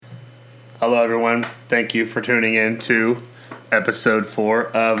Hello, everyone. Thank you for tuning in to episode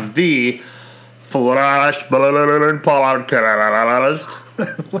 4 of the Flash Podcast.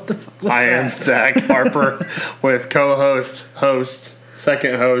 What the fuck was I that? am Zach Harper with co-host,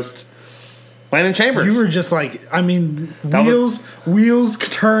 second host, Landon Chambers. You were just like, wheels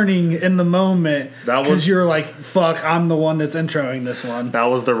turning in the moment because you're like, fuck, I'm the one that's introing this one. That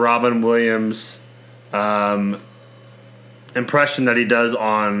was the Robin Williams impression that he does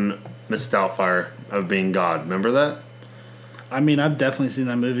on Miss Doubtfire of being God. Remember that? I mean, I've definitely seen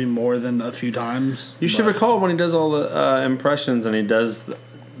that movie more than a few times. You should recall when he does all the impressions and he does the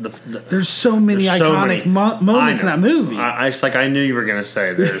there's so many iconic moments in that movie. I knew you were going to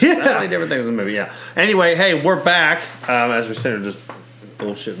say there's so many different things in the movie. Yeah. Anyway, hey, we're back. As we said, we're just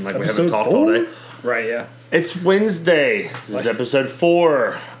bullshitting like Episode we haven't talked 4? all day. Right, yeah. It's Wednesday. This is episode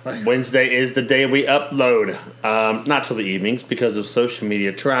 4. Wednesday is the day we upload. Not till the evenings because of social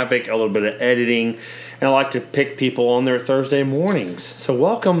media traffic, a little bit of editing, and I like to pick people on their Thursday mornings. So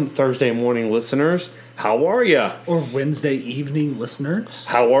welcome, Thursday morning listeners. How are you? Or Wednesday evening listeners.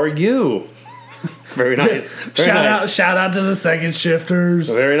 How are you? Very nice. Shout out to the second shifters.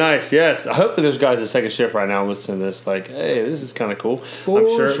 Very nice. Yes. Hopefully there's guys at second shift right now listening to this. Like, hey, this is kind of cool. I'm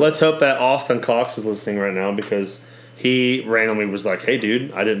sure. Let's hope that Austin Cox is listening right now because he randomly was like, hey,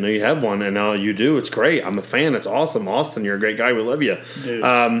 dude, I didn't know you had one, and now you do. It's great. I'm a fan. It's awesome. Austin, you're a great guy. We love you. Dude.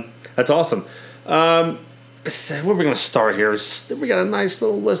 That's awesome. Where are we going to start here? We got a nice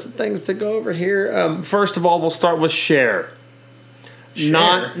little list of things to go over here. First of all, we'll start with Cher.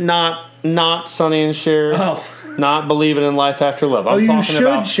 Not Sonny and Cher. Oh. Not believing in life after love. I'm talking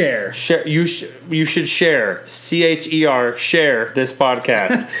about share. You should share. CHER. Share this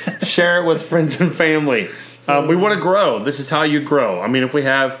podcast. Share it with friends and family. We want to grow. This is how you grow. I mean, if we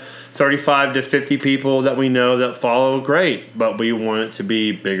have 35 to 50 people that we know that follow, great. But we want it to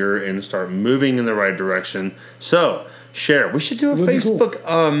be bigger and start moving in the right direction. So share. We should do a Facebook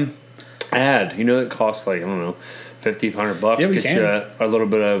ad. You know, it costs like, I don't know, $50-$100 to get you a little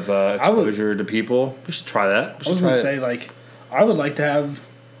bit of exposure to people. We should try that. I was going to say, like, I would like to have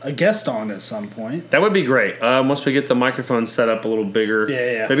a guest on at some point. That would be great. Once we get the microphone set up a little bigger,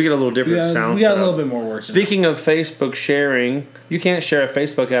 maybe get a little different sound. We got a little bit more work. Speaking of Facebook sharing, you can't share a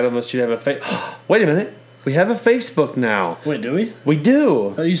Facebook ad unless you have a Wait a minute. We have a Facebook now. Wait, do we? We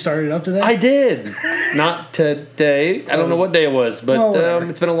do. Oh, you started up today? I did. Not today. I don't know what day it was, but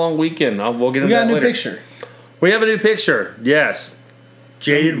it's been a long weekend. We'll get into that later. We got a new picture. We have a new picture. Yes.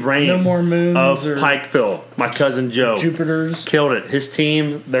 Jaded Rain. No more moons of Pikeville. My cousin Joe. Jupiters. Killed it. His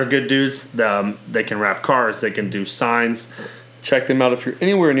team, they're good dudes. They can wrap cars. They can do signs. Check them out if you're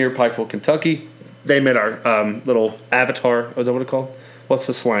anywhere near Pikeville, Kentucky. They made our little avatar. Is that what it's called? What's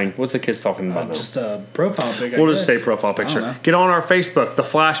the slang? What's the kids talking about now? Just a profile picture. We'll just say profile picture. Get on our Facebook, the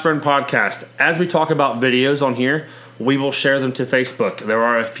Flashburn Podcast. As we talk about videos on here, we will share them to Facebook. There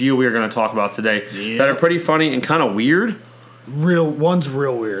are a few we are going to talk about today that are pretty funny and kind of weird. One's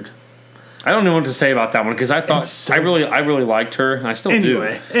real weird. I don't know what to say about that one because I thought I really liked her and I still do.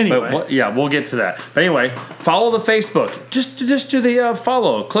 Anyway, but, we'll get to that. But anyway, follow the Facebook. Just do the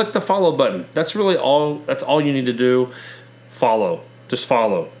follow. Click the follow button. That's really all. That's all you need to do. Follow. Just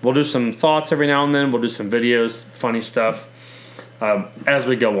follow. We'll do some thoughts every now and then. We'll do some videos, funny stuff as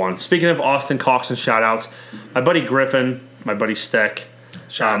we go on. Speaking of Austin Cox and shout outs, my buddy Griffin, my buddy Steck.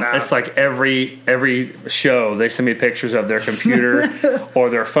 It's like every show they send me pictures of their computer or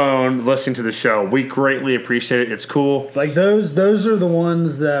their phone listening to the show. We greatly appreciate it. It's cool. Like those are the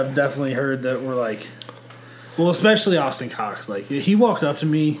ones that I've definitely heard that were like, well, especially Austin Cox. Like he walked up to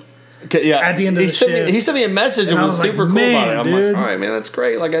me. Yeah, at the end of the shift. He sent me a message and was super cool about it. I'm dude. like, all right, man, that's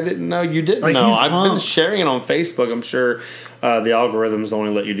great. Like, I didn't know you didn't know. I've been sharing it on Facebook. I'm sure the algorithms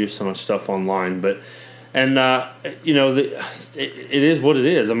only let you do so much stuff online. But, it is what it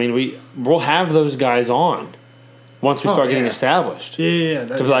is. I mean, we'll have those guys on once we start getting established. Yeah.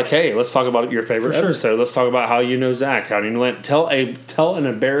 To be like, hey, let's talk about your favorite episode. Let's talk about how you know Zach. How do you know? Tell an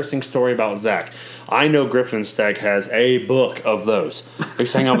embarrassing story about Zach. I know Griffin Stag has a book of those. I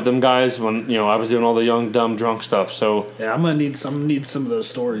used to hang out with them guys when I was doing all the young, dumb, drunk stuff. So yeah, I'm gonna need some of those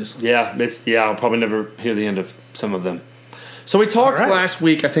stories. Yeah, I'll probably never hear the end of some of them. So we talked last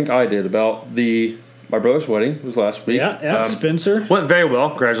week. I think I did about my brother's wedding. It was last week. Yeah. Spencer went very well.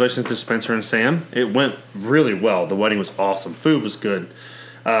 Congratulations to Spencer and Sam. It went really well. The wedding was awesome. Food was good.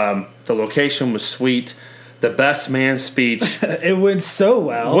 The location was sweet. The best man speech. It went so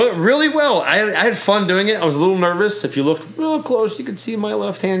well. Went really well. I had fun doing it. I was a little nervous. If you looked real close, you could see my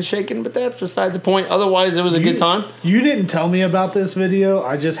left hand shaking, but that's beside the point. Otherwise, it was a good time. You didn't tell me about this video.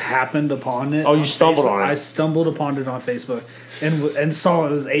 I just happened upon it. Oh, you stumbled Facebook. on it. I stumbled upon it on Facebook and saw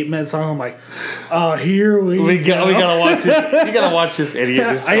it was 8 minutes long. I'm like, oh, here we go. We gotta watch this. You gotta watch this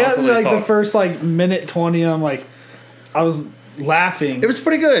idiot. I got like the first like minute 20. I'm like, I was laughing. It was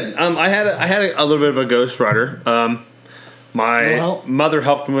pretty good. I had a little bit of a ghostwriter. My mother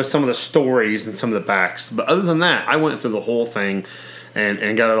helped me with some of the stories and some of the backs, but other than that, I went through the whole thing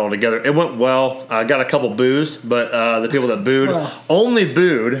and got it all together. It went well. I got a couple boos, but the people that booed only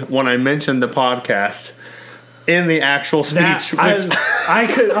booed when I mentioned the podcast in the actual speech.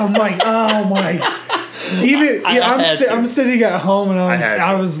 I'm like, oh my. Even I'm sitting at home and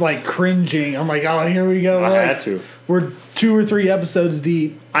I was like cringing. I'm like, oh, here we go. We're 2 or 3 episodes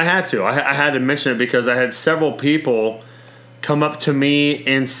deep. I had to. I had to mention it because I had several people come up to me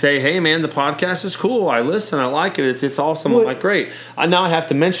and say, hey, man, the podcast is cool. I listen. I like it. It's awesome. I'm like, great. Now I have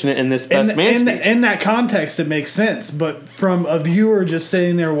to mention it in this best man speech. In that context, it makes sense. But from a viewer just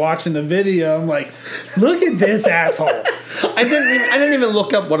sitting there watching the video, I'm like, look at this asshole. I didn't even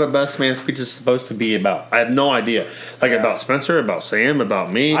look up what a best man speech is supposed to be about. I have no idea. About Spencer, about Sam,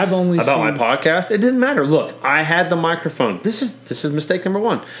 about me, my podcast. It didn't matter. Look, I had the microphone. This is mistake number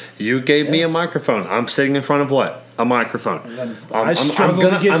 1. You gave me a microphone. I'm sitting in front of what? A microphone. I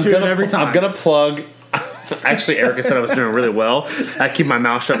struggle to get to it every time. I'm gonna plug. Actually, Erica said I was doing really well. I keep my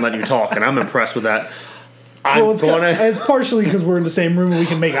mouth shut and let you talk, and I'm impressed with that. It's partially because we're in the same room and we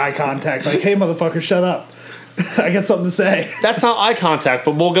can make eye contact. Like, hey, motherfucker, shut up. I got something to say. That's not eye contact,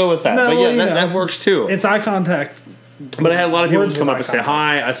 but we'll go with that. But yeah, that works too. It's eye contact. But I had a lot of people come up and say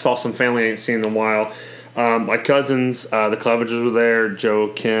hi. I saw some family I ain't seen in a while. My cousins, the Clevages were there, Joe,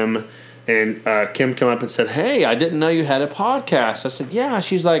 Kim, and Kim come up and said, hey, I didn't know you had a podcast. I said, yeah.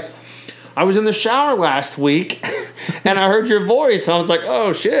 She's like, I was in the shower last week and I heard your voice. And I was like,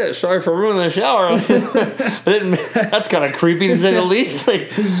 oh, shit, sorry for ruining the shower. That's kind of creepy to say the least. Like,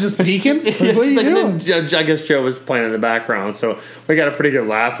 just peeking? I guess Joe was playing in the background. So we got a pretty good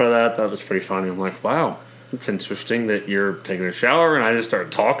laugh out of that. That was pretty funny. I'm like, wow, it's interesting that you're taking a shower. And I just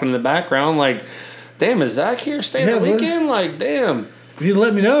started talking in the background like, damn, is Zach here staying the weekend? Like, damn. If you'd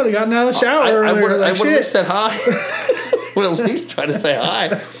let me know, I got out of the shower earlier. I would have said hi. Would at least try to say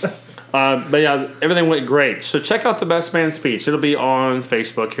hi. But yeah, everything went great. So check out the Best Man speech. It'll be on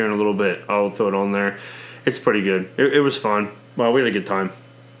Facebook here in a little bit. I'll throw it on there. It's pretty good. It was fun. Well, we had a good time.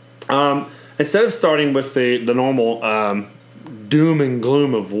 Instead of starting with the normal doom and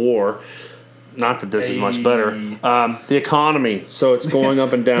gloom of war, not that this is much better, the economy. So it's going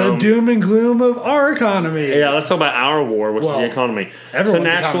up and down. The doom and gloom of our economy. Yeah, let's talk about our war, which is the economy. So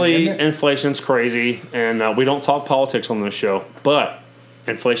naturally, inflation's crazy, and we don't talk politics on this show, but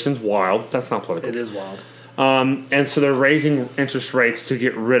inflation's wild. That's not political. It is wild. And so they're raising interest rates to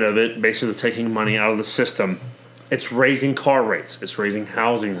get rid of it, basically taking money out of the system. It's raising car rates. It's raising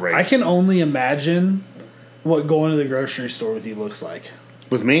housing rates. I can only imagine what going to the grocery store with you looks like.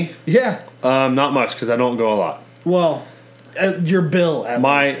 With me? Yeah. Not much, because I don't go a lot. Well, your bill, at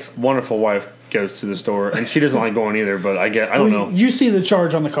least. My wonderful wife goes to the store, and she doesn't like going either, but I don't know. You see the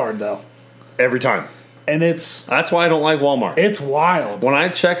charge on the card, though. Every time. And that's why I don't like Walmart. It's wild. When I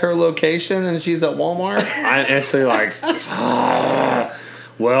check her location and she's at Walmart, I instantly like,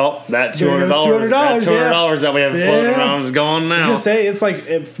 well, that $200 that we have floating around is gone now. I was gonna say, it's like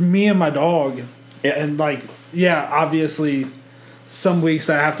if me and my dog, and like, obviously, some weeks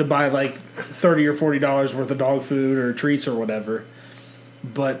I have to buy like $30 or $40 worth of dog food or treats or whatever.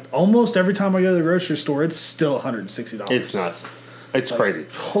 But almost every time I go to the grocery store, it's still $160. It's nuts. It's crazy.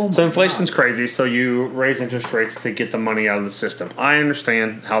 So inflation's crazy, so you raise interest rates to get the money out of the system. I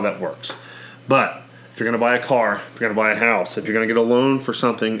understand how that works. But if you're going to buy a car, if you're going to buy a house, if you're going to get a loan for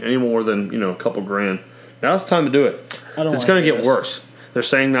something any more than, a couple grand, now's the time to do it. It's going to get worse. They're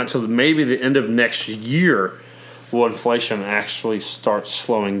saying not until maybe the end of next year will inflation actually start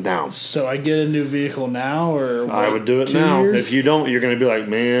slowing down. So I get a new vehicle now, or what, I would do it now. Years? If you don't, you're going to be like,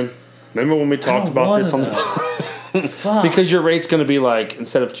 man, remember when we talked about this on the because your rate's going to be like,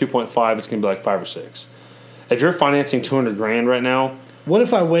 instead of 2.5, it's going to be like 5 or 6. If you're financing $200,000 right now, what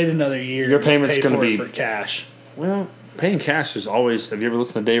if I wait another year? Your payment's going to be for cash. Well, paying cash is always. Have you ever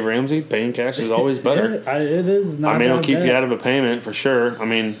listened to Dave Ramsey? Paying cash is always better. It is not. I mean, it'll keep bad. you out of a payment for sure. I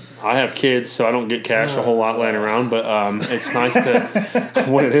mean, I have kids, so I don't get cash a whole lot laying around. But it's nice to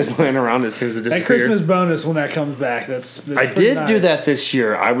when it is laying around, it seems to disappear. That Christmas bonus when that comes back. I did do that this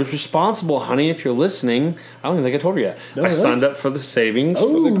year. I was responsible, honey. If you're listening, I don't even think I told you yet. No, I really? signed up for the savings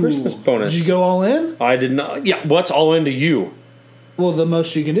for the Christmas bonus. Did you go all in? I did not. Yeah, what's all into you? Well, the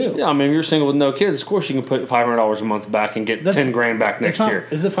most you can do. Yeah, I mean, if you're single with no kids, of course you can put $500 a month back and get $10,000 back next year.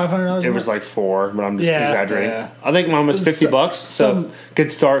 Is it $500? It was like $4, but I'm just exaggerating. Yeah. I think mine was $50, so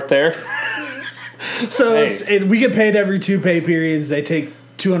good start there. So we get paid every 2 pay periods. They take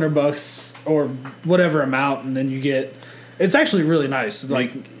 $200 or whatever amount, and then you get. It's actually really nice.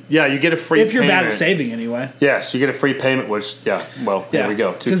 Like, yeah, you get a free. If you're payment. bad at saving, anyway. Yes, you get a free payment. Which, there we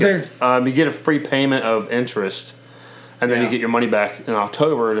go. 2 kids. You get a free payment of interest. And then you get your money back in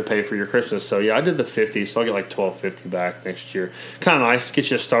October to pay for your Christmas. So yeah, I did the 50, so I'll get like $12.50 back next year. Kind of nice, get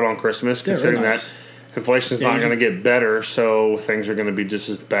you a start on Christmas, considering that inflation's not going to get better, so things are going to be just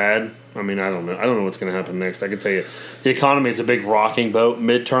as bad. I mean, I don't know what's going to happen next. I can tell you, the economy is a big rocking boat.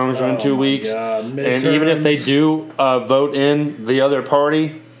 Midterms are in 2 weeks, and even if they do vote in the other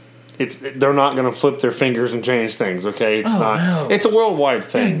party, they're not going to flip their fingers and change things. Okay, it's not. No. It's a worldwide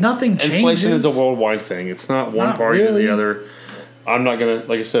thing. Yeah, nothing changes. Inflation is a worldwide thing. It's not one party to the other. I'm not gonna,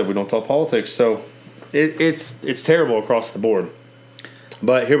 like I said, we don't talk politics, so it's terrible across the board.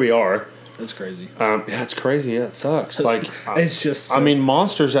 But here we are. That's crazy. It's crazy. Yeah, it sucks. It's just. I mean,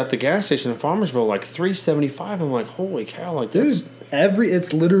 Monsters at the gas station in Farmersville, like $3.75. I'm like, holy cow! Like, dude,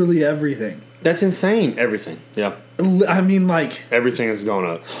 it's literally everything. That's insane. Everything. Yeah. I mean, like... Everything has gone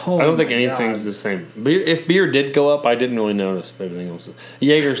up. Oh I don't think anything's the same. If beer did go up, I didn't really notice. But everything else...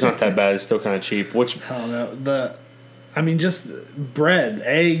 Jaeger's not that bad. It's still kind of cheap. Which... I don't know. Just bread,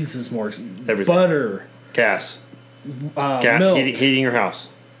 eggs is more... Everything. Butter. Gas. Milk. Heating your house.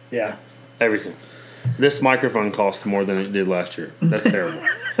 Yeah. Everything. This microphone cost more than it did last year. That's terrible.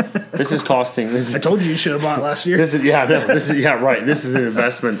 This is costing... I told you should have bought last year. This is right. This is an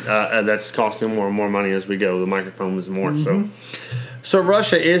investment that's costing more and more money as we go. The microphone was more. Mm-hmm. So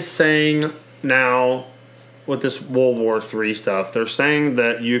Russia is saying now, with this World War III stuff, they're saying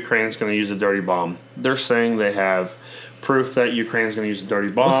that Ukraine's going to use a dirty bomb. They're saying they have proof that Ukraine's going to use a dirty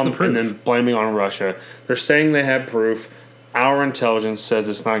bomb. What's the proof? And then blaming on Russia. They're saying they have proof. Our intelligence says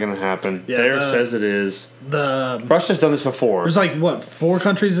it's not going to happen. Yeah, Theirs says it is. Russia's done this before. There's 4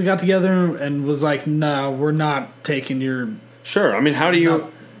 countries that got together and was like, no, we're not taking your... Sure. I mean, how do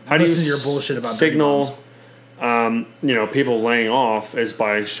you your bullshit about signal people laying off is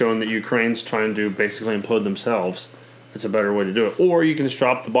by showing that Ukraine's trying to basically implode themselves. It's a better way to do it. Or you can just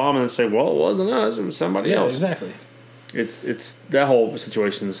drop the bomb and say, well, it wasn't us, it was somebody else. Exactly. It's that whole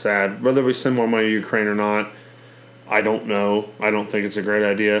situation is sad. Whether we send more money to Ukraine or not, I don't know. I don't think it's a great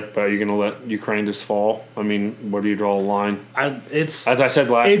idea, but are you going to let Ukraine just fall? I mean, where do you draw the line? As I said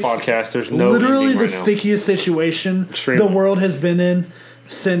last podcast, there's no literally the stickiest situation the world has been in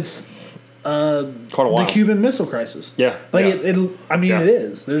since the Cuban Missile Crisis. Yeah. It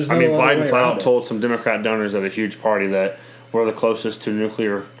is. There's no Biden flat out told some Democrat donors at a huge party that we're the closest to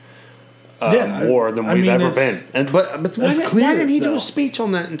nuclear war than we've ever been. But why didn't he do a speech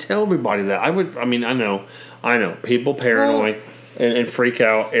on that and tell everybody that? I know. People paranoid and freak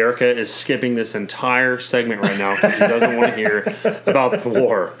out. Erica is skipping this entire segment right now because she doesn't want to hear about the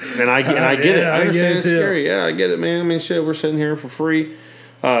war. And I get it. I understand it's scary. Yeah, I get it, man. I mean, shit, we're sitting here for free.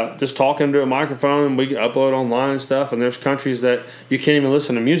 Just talking to a microphone, and we can upload online and stuff. And there's countries that you can't even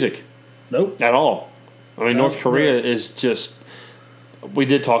listen to music. Nope. At all. I mean, North Korea is just... We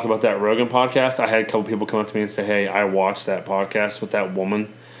did talk about that Rogan podcast. I had a couple people come up to me and say, hey, I watched that podcast with that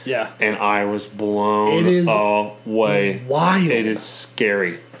woman. Yeah. And I was blown away. Wild. It is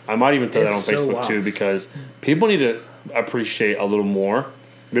scary. I might even throw that on Facebook too, because people need to appreciate a little more.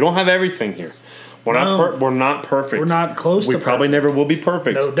 We don't have everything here. We're not perfect. We're not close to We probably never will be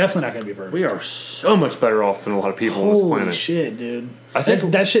perfect. No, definitely not going to be perfect. We are so much better off than a lot of people on this planet. Holy shit, dude. I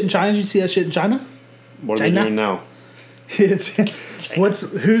think that shit in China, did you see that shit in China? What are they doing now? Who's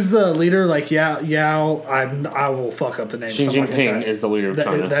the leader? I will fuck up the name. Xi Jinping is the leader of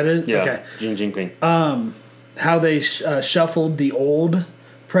China. That is? Yeah, okay. Xi Jinping. How they shuffled the old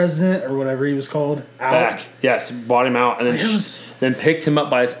president or whatever he was called out. Back. Yes, brought him out and then picked him up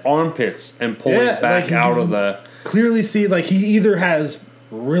by his armpits and pulled him back out of the... Clearly see, he either has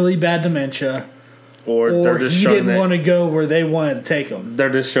really bad dementia or they're just he showing didn't want to go where they wanted to take him. They're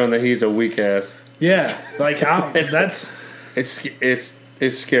just showing that he's a weak ass. Yeah, that's...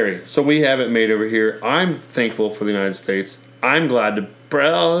 It's scary. So we have it made over here. I'm thankful for the United States. I'm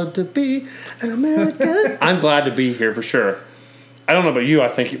proud to be an American. I'm glad to be here for sure. I don't know about you. I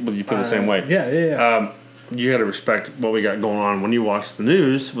think you feel the same way. Yeah. You got to respect what we got going on. When you watch the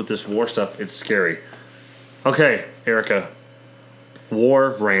news with this war stuff, it's scary. Okay, Erica.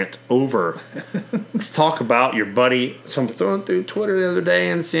 War rant over. Let's talk about your buddy. So I'm throwing through Twitter the other day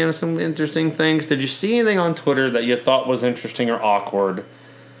and seeing some interesting things. Did you see anything on Twitter that you thought was interesting or awkward?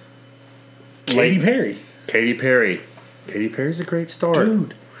 Katy Perry. Katy Perry. Katy Perry's a great star.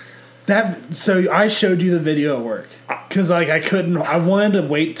 Dude. So I showed you the video at work. Because I wanted to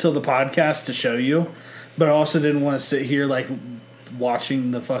wait till the podcast to show you. But I also didn't want to sit here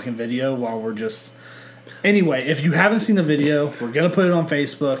watching the fucking video while we're just... Anyway, if you haven't seen the video, we're going to put it on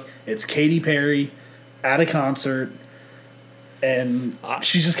Facebook. It's Katy Perry at a concert. And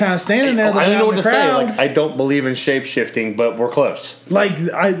she's just kind of standing there. I don't know what to say. I don't believe in shape-shifting, but we're close.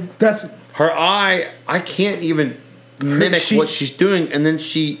 That's... Her eye, I can't even mimic what she's doing. And then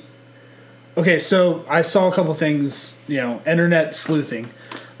she... Okay, so I saw a couple things, internet sleuthing.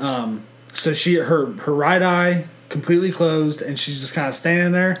 So her right eye completely closed, and she's just kind of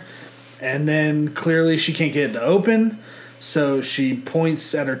standing there. And then clearly she can't get it to open, so she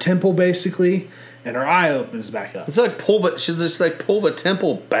points at her temple basically, and her eye opens back up. It's like she's just pull the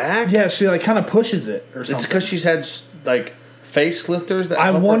temple back. Yeah, she kind of pushes it or something. It's because she's had facelifters that. I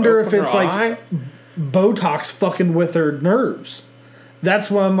wonder if it's Botox fucking with her nerves.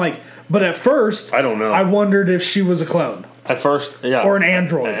 That's what I'm like. But at first, I don't know. I wondered if she was a clone. At first, yeah, or an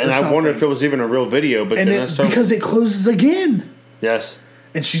android, and I wonder if it was even a real video. But because it closes again. Yes.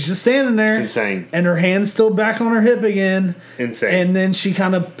 And she's just standing there. It's insane. And her hand's still back on her hip again. Insane. And then she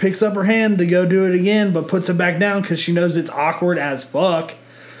kind of picks up her hand to go do it again, but puts it back down because she knows it's awkward as fuck.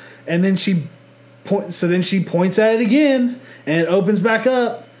 And then she points at it again, and it opens back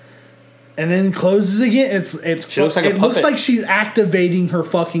up, and then closes again. It looks like she's activating her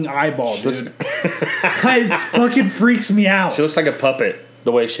fucking eyeball, dude. It fucking freaks me out. She looks like a puppet.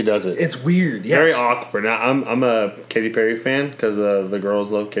 The way she does it. It's weird. Yes. Very awkward. Now, I'm a Katy Perry fan because the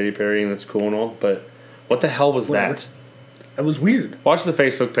girls love Katy Perry and it's cool and all, but what the hell was that? It was weird. Watch the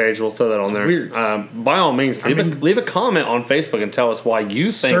Facebook page. We'll throw that on there. Weird. By all means, leave a comment on Facebook and tell us why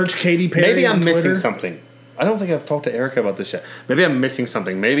you think... Search Katy Perry maybe I'm on missing Twitter. something. I don't think I've talked to Erica about this yet. Maybe I'm missing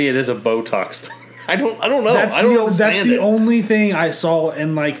something. Maybe it is a Botox thing. I don't know. That's the only thing I saw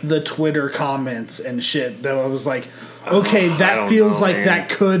in the Twitter comments and shit that I was like... Okay, that feels like that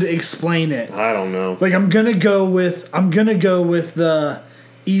could explain it. I don't know. I'm gonna go with the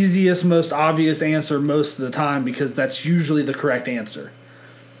easiest, most obvious answer most of the time because that's usually the correct answer.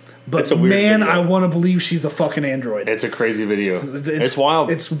 But it's a weird video. I want to believe she's a fucking android. It's a crazy video. It's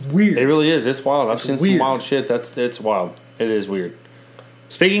wild. It's weird. It really is. It's wild. I've seen some wild shit. It's wild. It is weird.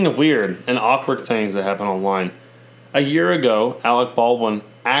 Speaking of weird and awkward things that happen online, a year ago, Alec Baldwin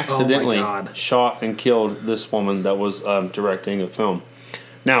accidentally shot and killed this woman that was directing a film.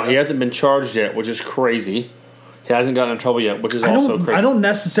 Now, he hasn't been charged yet, which is crazy. He hasn't gotten in trouble yet, which is also crazy. I don't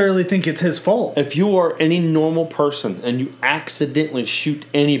necessarily think it's his fault. If you are any normal person and you accidentally shoot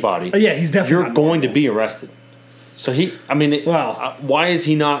anybody, he's definitely you're going to be arrested. So why is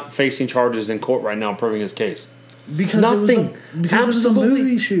he not facing charges in court right now proving his case? Because it was a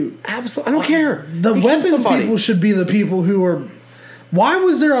movie shoot. Absolutely. I don't care. The weapons people should be the people who are... Why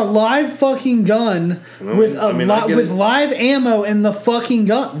was there a live fucking gun with live ammo in the fucking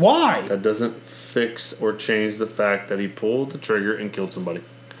gun? Why? That doesn't fix or change the fact that he pulled the trigger and killed somebody.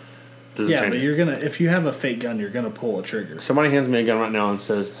 But if you have a fake gun, you're gonna pull a trigger. Somebody hands me a gun right now and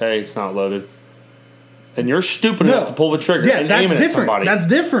says, "Hey, it's not loaded," and you're stupid enough to pull the trigger and aim it at somebody. That's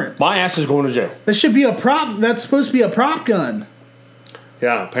different. My ass is going to jail. That should be a prop. That's supposed to be a prop gun.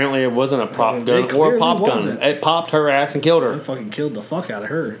 Yeah, apparently it wasn't a prop gun or a pop gun. It popped her ass and killed her. It fucking killed the fuck out of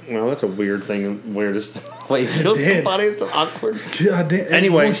her. Well, that's a weird thing. Weirdest way to kill somebody. It's awkward.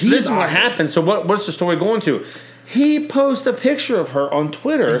 Anyway, this is what happened. So what's the story going to? He posted a picture of her on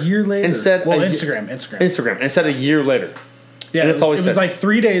Twitter a year later and said, Instagram, and said a year later. Yeah, it was like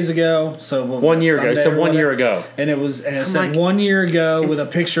 3 days ago. So 1 year ago. He said 1 year ago, and it said 1 year ago with a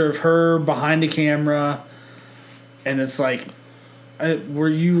picture of her behind the camera, and it's like.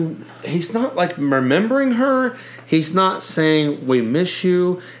 He's not remembering her. He's not saying we miss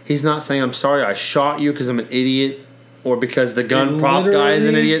you. He's not saying I'm sorry I shot you because I'm an idiot or because the gun prop guy is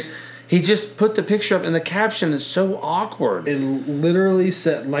an idiot. He just put the picture up and the caption is so awkward. It literally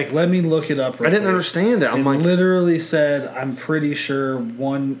said let me look it up. I didn't understand it. Literally said I'm pretty sure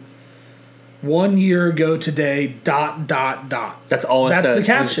 1 year ago today ... That's all it says. That's the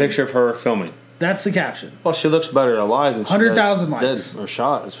caption. It's a picture of her filming. That's the caption. Well, she looks better alive than she 100,000 likes. Dead or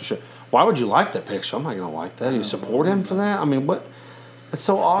shot, that's for sure. Why would you like that picture? I'm not going to like that. You support him for that? I mean, what? It's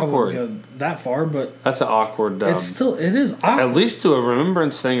so I awkward. wouldn't go that far, but That's an awkward. it is awkward. At least do a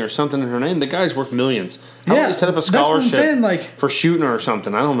remembrance thing or something in her name. The guy's worth millions. How about you set up a scholarship that's what I'm saying, for shooting her or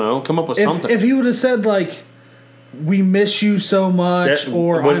something? I don't know. Come up with something. If he would have said like, "We miss you so much,"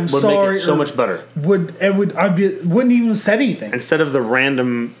 or "I'm sorry," make it so much better. Wouldn't even said anything Instead of the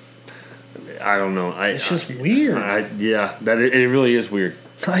random. I don't know. It's just weird. It really is weird.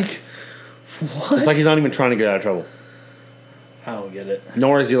 Like, what? It's like he's not even trying to get out of trouble. I don't get it.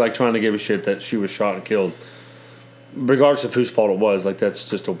 Nor is he like trying to give a shit that she was shot and killed. Regardless of whose fault it was, like that's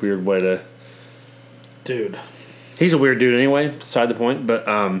just a weird way to. Dude, he's a weird dude anyway. Beside the point, but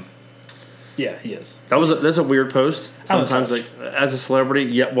yeah, he is. That's a weird post. Sometimes, like as a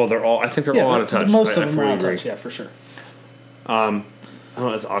celebrity, yeah. Well, they're all. I think they're all out of touch. Most of them are out of touch. Yeah, for sure. I don't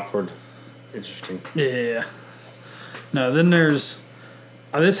know. It's awkward. Interesting. Yeah. No, then there's.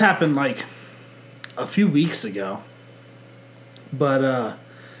 This happened like a few weeks ago. But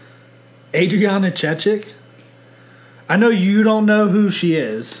Adriana Chechik, I know you don't know who she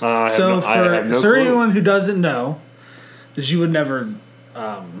is. For anyone who doesn't know, is you would never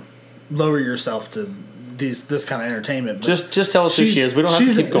lower yourself to this kind of entertainment. But just tell us who she is. We don't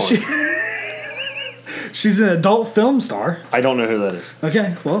have to keep going. She's an adult film star. I don't know who that is.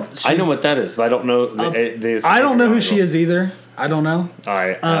 Okay, well, I know what that is, but I don't know. I don't know who she is either. I don't know.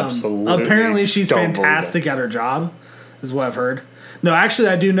 I absolutely. Apparently, she's fantastic at her job. Is what I've heard. No, actually,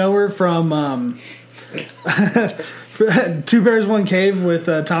 I do know her from Two Bears, One Cave with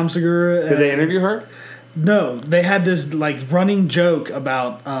Tom Segura. Did they interview her? No, they had this like running joke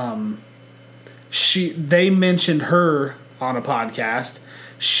about they mentioned her on a podcast.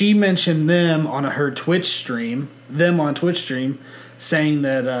 She mentioned them on her Twitch stream. Them on Twitch stream, saying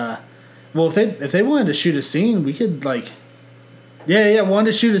that if they wanted to shoot a scene, we could wanted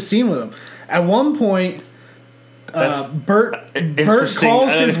to shoot a scene with them. At one point. Bert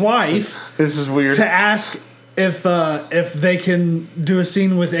calls his wife. This is weird. To ask if they can do a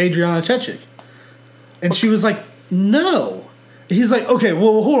scene with Adriana Chechik, and she was like, "No." He's like, "Okay,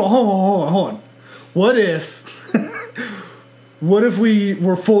 well, hold on. What if we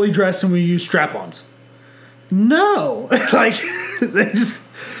were fully dressed and we use strap-ons?" No, like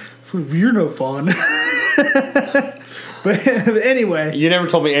you're no fun. But anyway, you never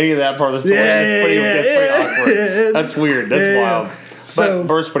told me any of that part of the story. That's pretty awkward. That's weird. That's wild. But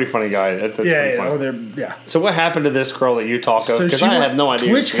Bert's a pretty funny guy. That's pretty funny. So what happened to this girl that you talk of? Because I have no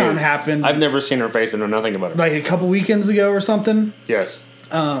idea. TwitchCon happened. I've never seen her face and know nothing about her. Like a couple weekends ago or something. Yes.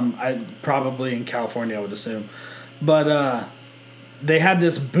 I probably in California, I would assume, but they had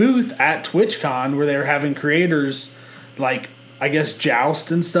this booth at TwitchCon where they were having creators like I guess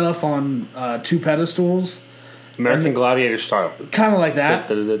joust and stuff on 2 pedestals. American Gladiator style. Kind of like that.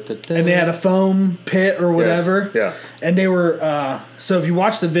 And they had a foam pit or whatever. Yes. Yeah. And they were, so if you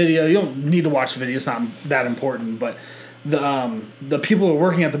watch the video, you don't need to watch the video, it's not that important, but the people who were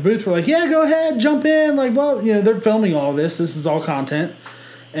working at the booth were like, yeah, go ahead, jump in. Like, well, they're filming all this. This is all content.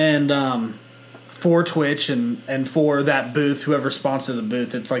 And for Twitch and for that booth, whoever sponsored the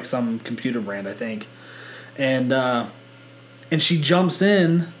booth, it's like some computer brand, I think. And she jumps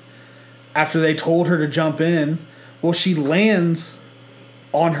in after they told her to jump in. Well, she lands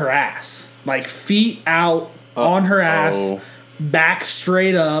on her ass. Like, feet out on her ass, back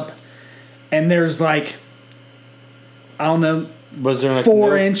straight up, and there's like, I don't know, was there like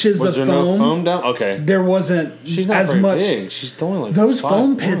 4 inches of foam? No foam down? Okay. There wasn't She's not as very much. Big. She's only like those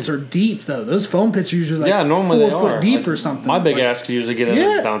foam pits are deep, though. Those foam pits are usually like normally 4 foot deep or something. My big ass could usually get in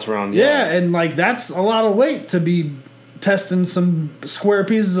and bounce around. Yeah, and like that's a lot of weight to be testing some square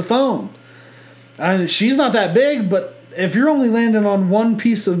pieces of foam. She's not that big, but if you're only landing on one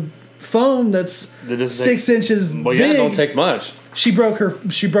piece of foam that's 6 inches big, don't take much. She broke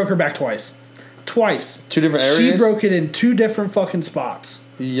her back twice. 2 different areas? She broke it in 2 different fucking spots.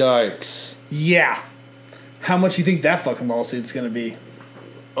 Yikes. Yeah. How much you think that fucking lawsuit's going to be?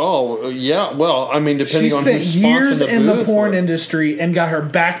 Oh, yeah. Well, I mean, depending on who's sponsoring the booth. She spent years in the porn industry and got her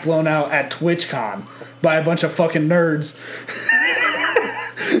back blown out at TwitchCon by a bunch of fucking nerds.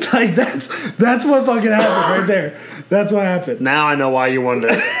 Like, that's what fucking happened right there. That's what happened. Now I know why you wanted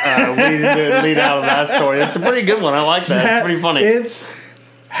to lead out of that story. That's a pretty good one. I like that. It's pretty funny.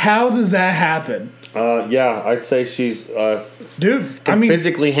 How does that happen? Yeah, I'd say she's can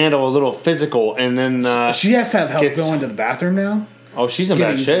physically handle a little physical, and then she has to have help going to the bathroom now. Oh, she's in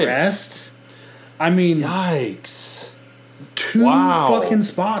bad shape. Dressed. I mean, yikes! 2 fucking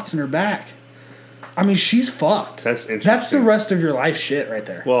spots in her back. I mean, she's fucked. That's interesting. That's the rest of your life shit right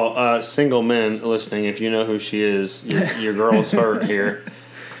there. Well, single men listening, if you know who she is, your girl's hurt here.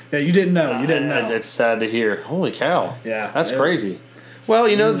 Yeah, you didn't know. You didn't know. It's sad to hear. Holy cow. Yeah. That's crazy. Well,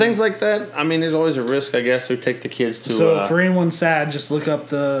 things like that. I mean, there's always a risk, I guess, to take the kids to. So for anyone sad, just look up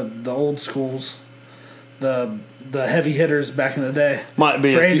the old schools, the heavy hitters back in the day. Might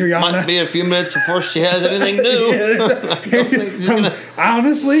be a few minutes before she has anything new.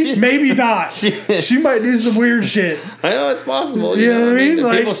 Honestly, maybe not. She might do some weird shit. I know it's possible. You know what I mean?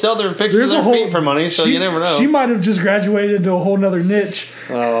 Like, people sell their pictures of their feet for money, so you never know. She might have just graduated into a whole nother niche.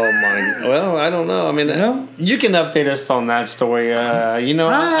 Oh my! Well, I don't know. I mean, you can update us on that story.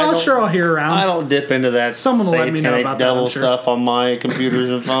 I'm sure I'll hear around. I don't dip into that Someone will let me know about devil that, stuff on my computers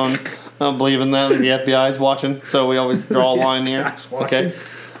and phone. I don't believe in that. The FBI's watching, so we always draw a line here. Okay.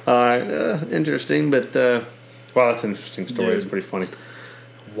 All right. Interesting, but wow, that's an interesting story. Dude. It's pretty funny.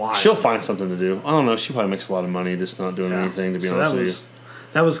 Why? She'll find something to do. I don't know. She probably makes a lot of money just not doing anything, to be honest with you.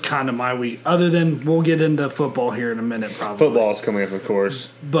 That was kind of my week. Other than we'll get into football here in a minute, probably. Football's coming up, of course.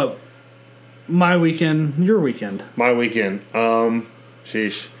 But my weekend, your weekend. My weekend.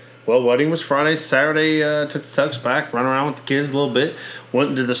 Sheesh. Well, wedding was Friday. Saturday, took the Tux back, run around with the kids a little bit.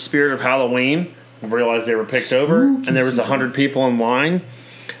 Went into the spirit of Halloween. Realized they were picked over, and there was 100 people in line,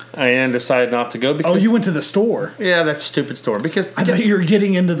 and decided not to go. Because, you went to the store? Yeah, that stupid store. Because I thought you were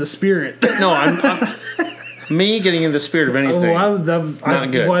getting into the spirit. No, I'm me getting into the spirit of anything.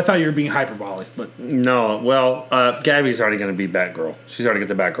 Not good. Well, I thought you were being hyperbolic, but no. Well, Gabby's already going to be Batgirl. She's already got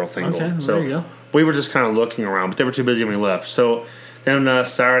the Batgirl thing going. Okay, so there you go. We were just kind of looking around, but they were too busy when we left. So then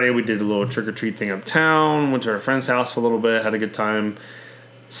Saturday we did a little trick or treat thing uptown. Went to our friend's house for a little bit. Had a good time.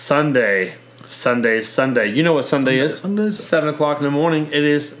 Sunday. You know what Sunday is? Sundays. 7 o'clock in the morning. It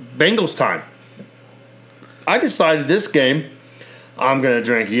is Bengals time. I decided this game, I'm going to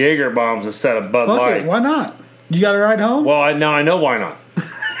drink Jaeger bombs instead of Bud Light. Why not? You got a ride home? Well, I know why not.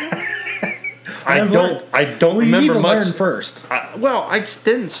 I don't remember much. You need to learn first. I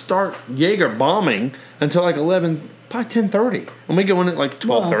didn't start Jaeger bombing until like 11, probably 10:30. And we go in at like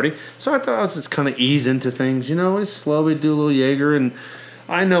 12:30. So I thought I was just kind of ease into things. Just slowly do a little Jaeger, and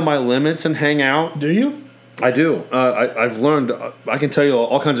I know my limits and hang out. Do you? I do. I've learned. I can tell you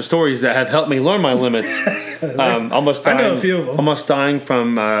all kinds of stories that have helped me learn my limits. Almost dying, I know a few of them. Almost dying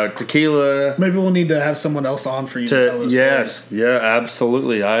from tequila. Maybe we'll need to have someone else on for you to tell us. Yes, stories. Yeah,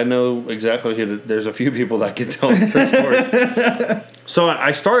 absolutely. I know exactly there's a few people that can tell us their stories. So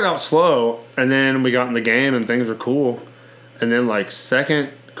I started out slow, and then we got in the game, and things were cool. And then like second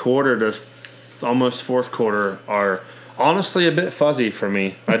quarter to almost fourth quarter are honestly a bit fuzzy for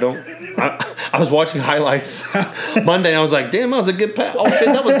me. I was watching highlights Monday, and I was like, damn, that was a good pass. Oh shit,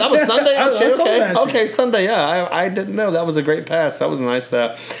 that was Sunday. Oh shit, okay, Sunday. Yeah, I didn't know that was a great pass. That was a nice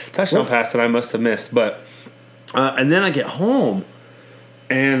touchdown pass that I must have missed. But and then I get home,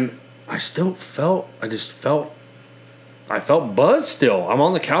 and I felt buzzed still. I'm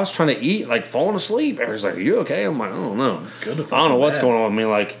on the couch trying to eat, like falling asleep. Everyone's like, are you okay? I'm like, I don't know. I don't know what's going on with me.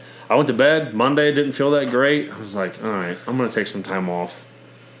 Like, I went to bed Monday, didn't feel that great. I was like, all right, I'm going to take some time off.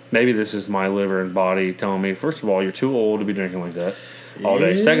 Maybe this is my liver and body telling me, first of all, you're too old to be drinking like that all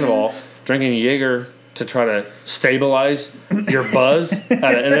day. Second of all, drinking Jaeger to try to stabilize your buzz at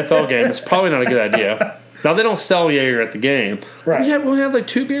an NFL game is probably not a good idea. Now, they don't sell Jaeger at the game. Right. We had like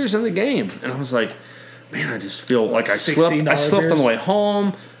 2 beers in the game. And I was like, man, I just feel like I slept. I slept beers? On the way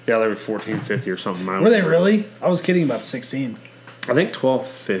home. Yeah, they were $14.50 or something. Were they really? I was kidding about 16. I think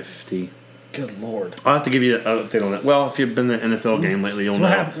 $12.50. Good Lord. I'll have to give you an update on that. Well, if you've been to an NFL game lately, you'll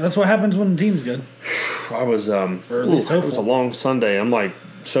know. That's what happens when the team's good. I was, or at least it was a long Sunday. I'm like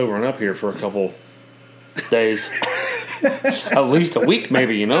sobering up here for a couple days. At least a week,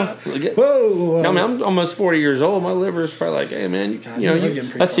 maybe, Whoa. I mean, I'm almost 40 years old. My liver's probably like, hey, man,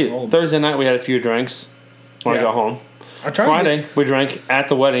 let's see. Old. Thursday night, we had a few drinks when I got home. Friday, we drank at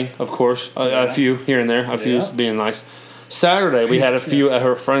the wedding, of course. A few here and there. A few being nice. Saturday, we had a few at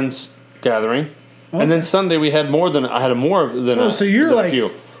her friend's gathering. Okay. And then Sunday, I had more than so you're than like, a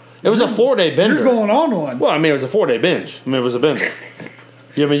few. It was a 4-day bender. You're going on one. Well, I mean, it was a 4-day binge. I mean, it was a bender.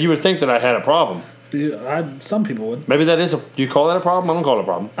 You would think that I had a problem. Some people would. Maybe that is do you call that a problem? I don't call it a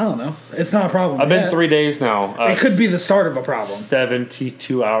problem. I don't know. It's not a problem. I've been 3 days now. It could be the start of a problem.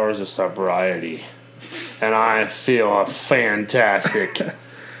 72 hours of sobriety. And I feel fantastic.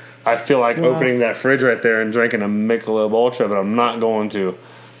 I feel like opening that fridge right there and drinking a Michelob Ultra, but I'm not going to.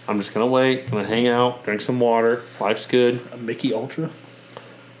 I'm just going to wait. I'm going to hang out, drink some water. Life's good. A Mickey Ultra?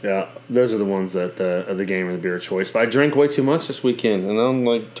 Yeah, those are the ones that the game and the beer choice. But I drank way too much this weekend, and I'm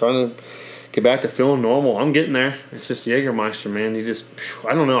like trying to get back to feeling normal. I'm getting there. It's just Jägermeister, man.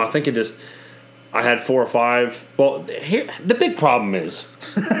 I don't know. I think I had 4 or 5. Well, here, the big problem is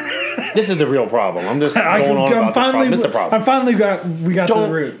This is the real problem. I'm just going on about this problem. This is the problem. We got to the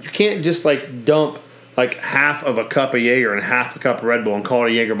root. You can't just like dump like half of a cup of Jaeger and half a cup of Red Bull and call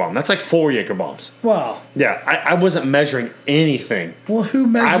it a Jaeger bomb. That's like 4 Jaeger bombs. Wow. Yeah, I wasn't measuring anything. Well, who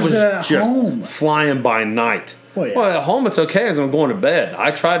measures it at home? I was just flying by night. Well, yeah. Well, at home it's okay as I'm going to bed.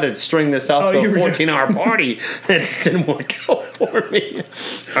 I tried to string this out to a 14-hour party, and it just didn't work out for me.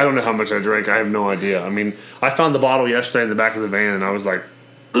 I don't know how much I drank. I have no idea. I mean, I found the bottle yesterday in the back of the van, and I was like,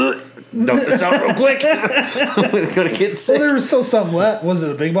 dump this out real quick. I'm going to get sick. Well, there was still some left. Was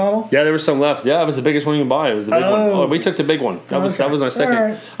it a big bottle? Yeah, there was some left. Yeah, it was the biggest one you can buy. It was the big one. Oh, we took the big one. That was my second.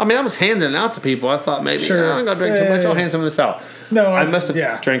 Right. I mean, I was handing it out to people. I thought maybe I'm going to drink too much. I'll hand some of this out. No, I must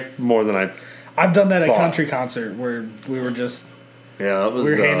have drank more than I've done that at a country concert where we were just we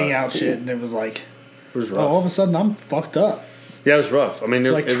were handing out shit, and it was like, it was rough. All of a sudden I'm fucked up. Yeah, it was rough. I mean,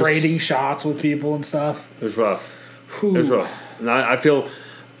 it trading shots with people and stuff. It was rough. Whew. It was rough. And I feel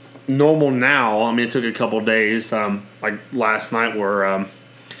normal now. I mean, it took a couple of days. Like last night, we're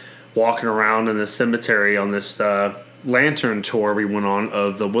walking around in the cemetery on this lantern tour we went on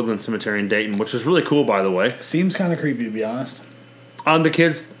of the Woodland Cemetery in Dayton, which was really cool, by the way. Seems kind of creepy, to be honest. The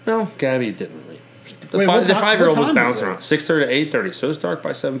kids, no, Gabby didn't really. The 5-year-old was bouncing around 6:30 to 8:30, so it was dark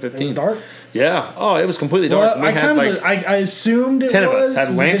by 7:15. It was dark? Yeah. Oh, it was completely dark. Well, I assumed it 10 was. 10 of us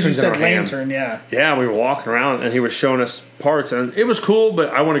had lanterns in our lantern, hand. Yeah, we were walking around, and he was showing us parts, and it was cool, but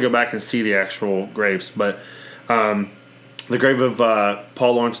I want to go back and see the actual graves. But the grave of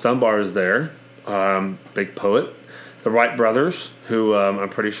Paul Laurence Dunbar is there, big poet. The Wright brothers, who I'm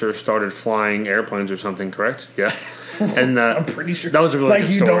pretty sure started flying airplanes or something, correct? Yeah. And I'm pretty sure that was a really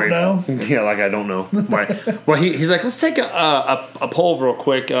good story. Like you don't know? Yeah, like I don't know. Right. Well, he's like, let's take a poll real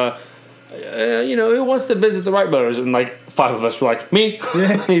quick. Who wants to visit the Wright brothers? And like 5 of us were like, me.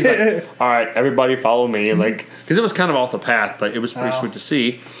 He's like, all right, everybody follow me. And like, because it was kind of off the path, but it was pretty sweet to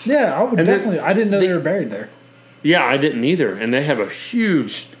see. Yeah, I would definitely. I didn't know they were buried there. Yeah, I didn't either. And they have a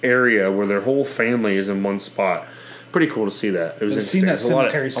huge area where their whole family is in one spot. Pretty cool to see that. It was interesting. I've seen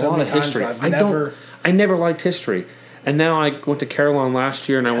that cemetery a lot of history. I never liked history. And now I went to Carolina last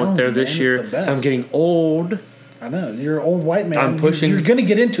year, and I went there this year. I'm getting old. I know. You're an old white man. I'm pushing. You're going to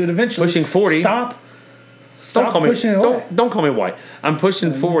get into it eventually. Pushing 40. Stop pushing it away. Don't call me white. I'm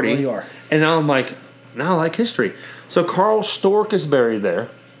pushing 40. Well, you are. And now I'm like, now I like history. So Carl Storck is buried there.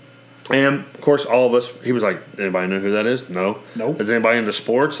 And, of course, all of us, he was like, anybody know who that is? No. Nope. Is anybody into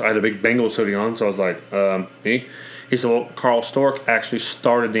sports? I had a big Bengals hoodie on, so I was like, me? He said, well, Carl Storck actually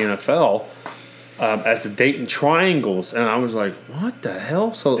started the NFL as the Dayton Triangles. And I was like, what the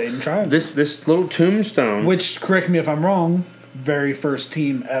hell? So Dayton Triangles. This little tombstone. Which, correct me if I'm wrong, very first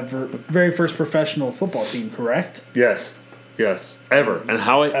team ever, very first professional football team, correct? Yes, ever. And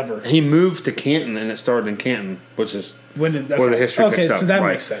how he moved to Canton, and it started in Canton, which is where the history picks up. Okay, so that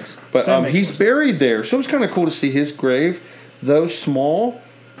makes sense. But he's buried there, so it was kind of cool to see his grave. Though small,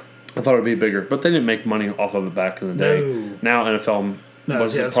 I thought it would be bigger, but they didn't make money off of it back in the day. No. Now NFL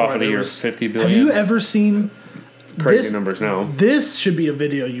the profit a year is $50 billion. Have you ever seen crazy numbers now? This should be a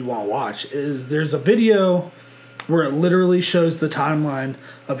video you want to watch. There's a video where it literally shows the timeline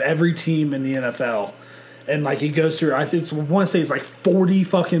of every team in the NFL, and like it goes through. I want to say it's like 40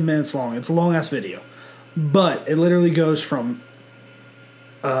 fucking minutes long. It's a long ass video, but it literally goes from.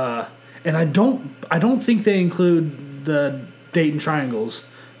 And I don't think they include the Dayton Triangles,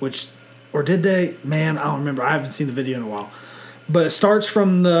 or did they? Man, I don't remember. I haven't seen the video in a while. But it starts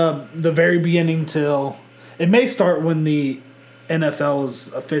from the very beginning till... It may start when the NFL is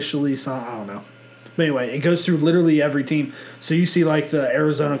officially signed. I don't know. But anyway, it goes through literally every team. So you see like the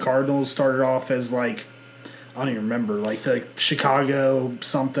Arizona Cardinals started off as like... I don't even remember. Like the Chicago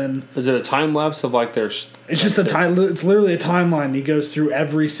something. Is it a time lapse of like their... It's just a time... It's literally a timeline. He goes through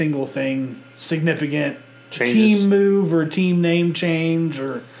every single thing. Significant changes. Team move or team name change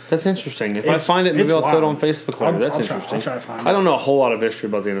or... That's interesting. If I find it, maybe I'll throw it on Facebook later. That's interesting. I'll try to find it. I don't know a whole lot of history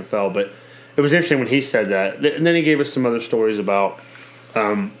about the NFL, but it was interesting when he said that. And then he gave us some other stories about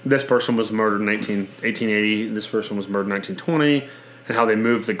this person was murdered in 1880, this person was murdered in 1920, and how they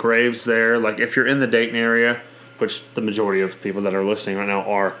moved the graves there. Like, if you're in the Dayton area, which the majority of people that are listening right now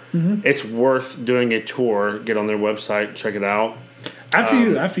are, it's worth doing a tour. Get on their website, check it out.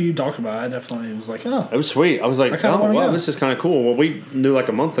 After you talked about it, I definitely was like, oh. It was sweet. I was like, this is kind of cool. Well, we knew like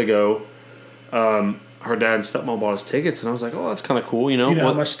a month ago, her dad and stepmom bought us tickets, and I was like, oh, that's kind of cool. You know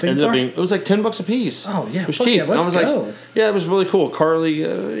how much tickets are? It was like $10 a piece. Oh, yeah. It was cheap. Yeah, let's go. Like, yeah, it was really cool. Carly,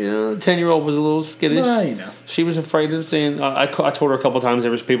 the 10-year-old was a little skittish. Well, She was afraid of seeing... I told her a couple times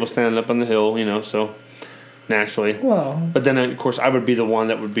there was people standing up on the hill, so naturally. Well. But then, of course, I would be the one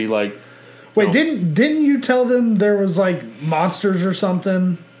that would be like... Wait, didn't you tell them there was like monsters or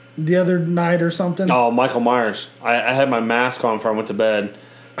something the other night or something? Oh, Michael Myers. I had my mask on before I went to bed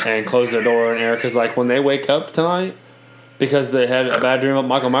and closed the door, and Erica's like, when they wake up tonight, because they had a bad dream about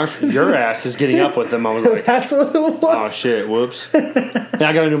Michael Myers, your ass is getting up with them. I was like, that's what it was. Oh, shit, whoops. Yeah,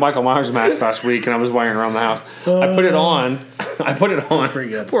 I got a new Michael Myers mask last week, and I was wearing it around the house. I put it on. That's pretty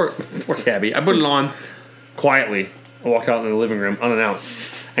good. Poor Gabby. I put it on quietly. I walked out in the living room unannounced.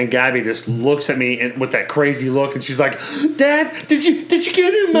 And Gabby just looks at me with that crazy look, and she's like, "Dad, did you get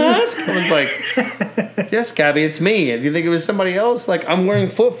a new mask?" I was like, "Yes, Gabby, it's me. Do you think it was somebody else? Like, I'm wearing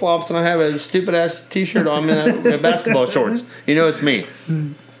flip flops and I have a stupid ass T-shirt on and basketball shorts. You know, it's me."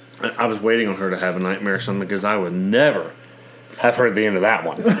 I was waiting on her to have a nightmare or something because I would never have heard the end of that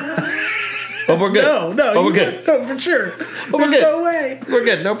one. But we're good. No, but we're good. No, for sure. But There's no way. We're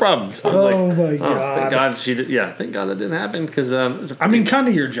good. No problems. I was my God. Thank God she did. Yeah, thank God that didn't happen because kind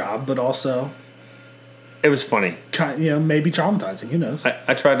of your job, but also it was funny. Maybe traumatizing. Who knows?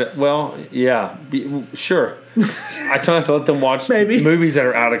 I tried to. Well, yeah, sure. I try not to let them watch movies that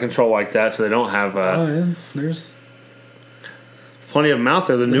are out of control like that, so they don't have. There's plenty of them out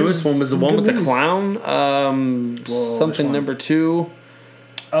there. The newest one was the one with the clown. Something number 2.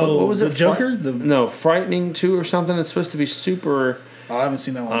 Oh, what was it? Joker? No, Frightening 2 or something. It's supposed to be super. Oh, I haven't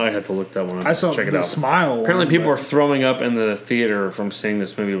seen that one. I have to look that one up. I saw check it the out. Smile. Apparently, people are throwing up in the theater from seeing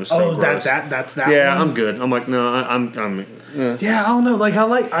this movie. It was so gross. That's that. Yeah, one? I'm good. I'm like, no, I'm. Yeah, I don't know. Like,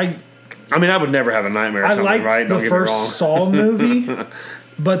 I mean, I would never have a nightmare. Or something, right? Don't the first Saw movie,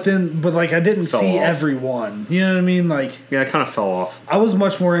 but I didn't see every one. You know what I mean? Like, yeah, it kind of fell off. I was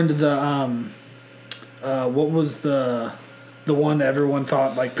much more into the what was the one that everyone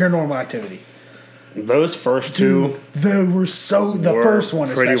thought like Paranormal Activity. Those first two, they were so. The first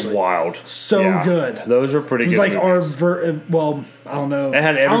one, pretty especially, wild, so good. Those were pretty good. It was like well, I don't know. It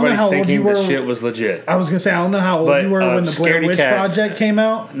had everybody thinking the shit was legit. I was gonna say I don't know how old you were when the Blair Witch Project came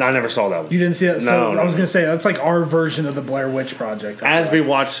out. No, I never saw that one. You didn't see that? No, I was gonna say that's like our version of the Blair Witch Project. As we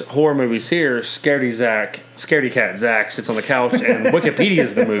watch horror movies here, Scaredy Cat Zach sits on the couch and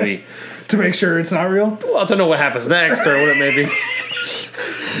Wikipedia's the movie to make sure it's not real. Well, to know what happens next or what it may be.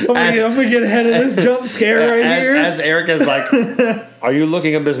 I'm gonna get ahead of this jump scare here. As Erica's like, "Are you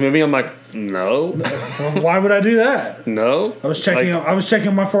looking up this movie?" I'm like, "No." Well, why would I do that? No. I was checking. I was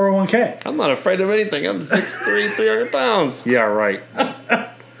checking my 401k. I'm not afraid of anything. I'm 6'3", 300 pounds. Yeah, right.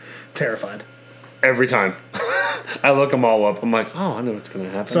 Terrified. Every time. I look them all up. I'm like, oh, I know what's going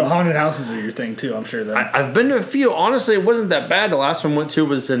to happen. So haunted houses are your thing too, I'm sure. I've been to a few. Honestly, it wasn't that bad. The last one I went to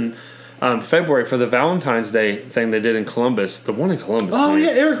was in February for the Valentine's Day thing they did in Columbus. The one in Columbus. Oh, man. Yeah,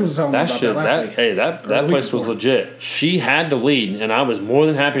 Eric was talking about that last week. Hey, that place was legit. She had to lead, and I was more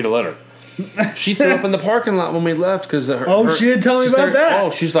than happy to let her. She threw up in the parking lot when we left because she didn't tell me about that.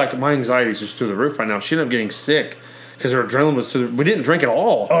 Oh, she's like, my anxiety's just through the roof right now. She ended up getting sick because her adrenaline was through. We didn't drink at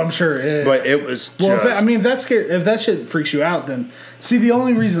all. Oh, I'm sure. Yeah. But it was. Well, if that shit freaks you out, then see, the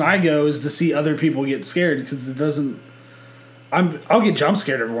only reason I go is to see other people get scared because it doesn't. I'll get jump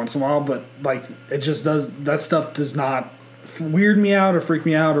scared every once in a while, but like it just does. That stuff does not weird me out or freak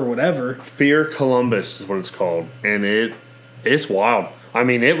me out or whatever. Fear Columbus is what it's called, and it's wild. I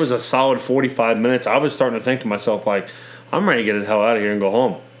mean, it was a solid 45 minutes. I was starting to think to myself, like, I'm ready to get the hell out of here and go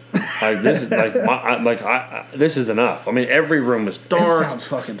home. Like this is this is enough. I mean, every room was dark. It sounds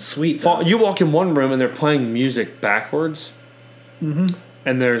fucking sweet. You walk in one room and they're playing music backwards, and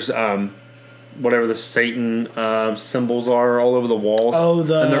there's whatever the Satan symbols are all over the walls. Oh, and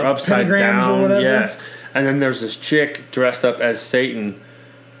they're upside down. Or whatever. Yes, and then there's this chick dressed up as Satan,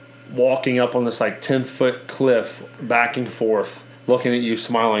 walking up on this like 10-foot cliff, back and forth. Looking at you,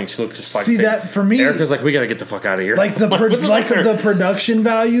 smiling, she looked just like. See that for me, Erica's like, we got to get the fuck out of here. Like the the production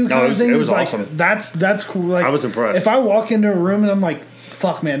value kind of thing. It was like, awesome. That's cool. Like, I was impressed. If I walk into a room and I'm like,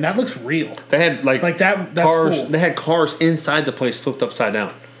 fuck, man, that looks real. They had like that. That's cars. cool. They had cars inside the place flipped upside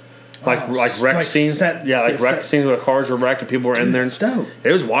down, like wreck scenes. Wreck scenes where cars were wrecked and people were in there. It's dope.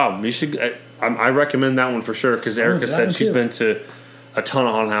 It was wild. You should. I recommend that one for sure because Erica said she's been to a ton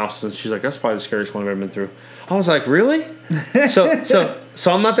of haunted houses and she's like, that's probably the scariest one I've ever been through. I was like, really? So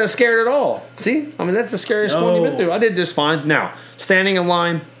I'm not that scared at all. See? I mean, that's the scariest one you've been through. I did just fine. Now, standing in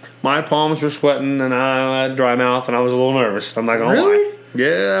line, my palms were sweating and I had dry mouth and I was a little nervous. I'm like, oh, really?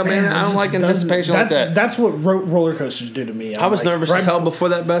 Yeah, man, I don't like anticipation like that. That's what roller coasters do to me. I was nervous as hell before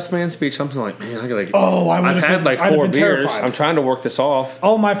that best man speech. I'm like, man, I gotta get. I've had like 4 beers. Terrified. I'm trying to work this off.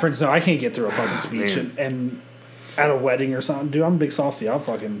 All my friends know I can't get through a fucking speech and at a wedding or something. Dude, I'm a big softie. I'll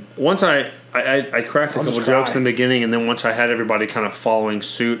fucking... Once I cracked a couple jokes in the beginning, and then once I had everybody kind of following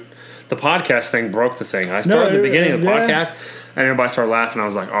suit, the podcast thing broke the thing. I started at the beginning of the podcast, and everybody started laughing. I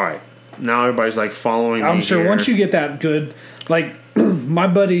was like, all right, now everybody's like following me. I'm sure here. Once you get that good, like... My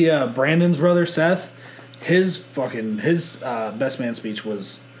buddy Brandon's brother Seth, his best man speech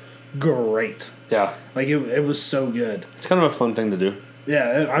was great. Yeah. Like it was so good. It's kind of a fun thing to do.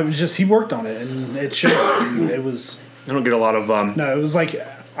 Yeah, he worked on it and it showed. It was. I don't get a lot of. No, it was like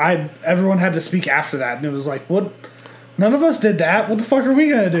everyone had to speak after that, and it was like, what? None of us did that. What the fuck are we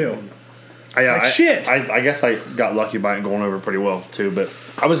gonna do? Shit. I guess I got lucky by it going over pretty well too, but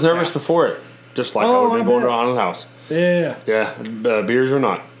I was nervous before it, just like I would have been going to a haunted house. Yeah. Yeah, beers or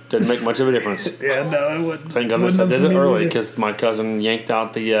not, didn't make much of a difference. Yeah, no, it wouldn't. Thank goodness I did it early because my cousin yanked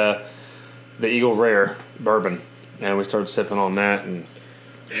out the Eagle Rare bourbon, and we started sipping on that, and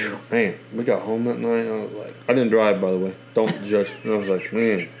man, we got home that night. I was like, I didn't drive, by the way. Don't judge. And I was like,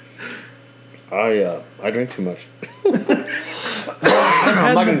 man, I drink too much.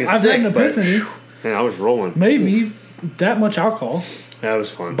 I'm not gonna get sick. Had an epiphany. Man, I was rolling. Maybe that much alcohol. Yeah, it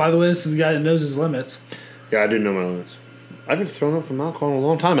was fun. By the way, this is a guy that knows his limits. Yeah, I do know my limits. I've been thrown up from alcohol in a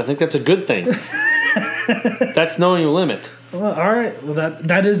long time. I think that's a good thing. That's knowing your limit. Well, all right. Well,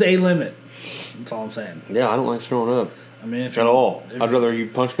 that is a limit. That's all I'm saying. Yeah, I don't like throwing up. I mean, at all. I'd rather you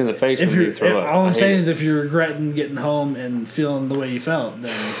punch me in the face than you throw up. All I'm saying is if you're regretting getting home and feeling the way you felt,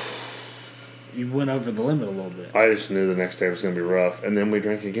 then you went over the limit a little bit. I just knew the next day was going to be rough. And then we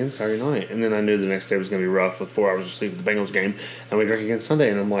drank again Saturday night. And then I knew the next day was going to be rough with 4 hours of sleep at the Bengals game. And we drank again Sunday.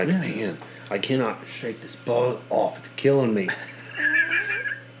 And I'm like, man, I cannot shake this buzz off. It's killing me.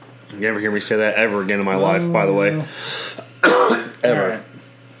 You never hear me say that ever again in my life, by the way. Ever. Right.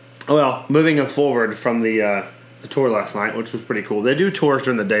 Well, moving forward from the tour last night, which was pretty cool. They do tours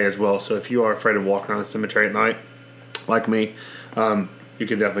during the day as well. So if you are afraid of walking around the cemetery at night, like me, you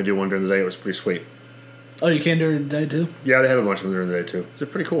could definitely do one during the day. It was pretty sweet. Oh, you can do it during the day too? Yeah, they have a bunch of them during the day too. It was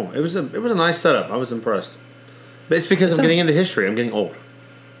pretty cool. It was a nice setup. I was impressed. But it's because I'm getting into history. I'm getting old.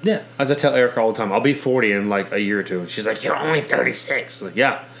 Yeah. As I tell Erica all the time, I'll be 40 in like a year or two. And she's like, you're only 36. I'm like,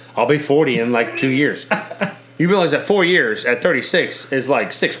 yeah, I'll be 40 in like 2 years. You realize that 4 years at 36 is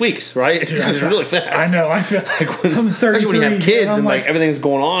like 6 weeks, right? Dude, it's really fast. I know. I feel like when I'm 33. When you have kids and like everything's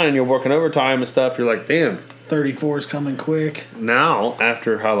going on and you're working overtime and stuff, you're like, damn. 34 is coming quick. Now,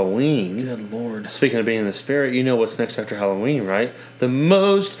 after Halloween. Good Lord. Speaking of being in the spirit, you know what's next after Halloween, right? The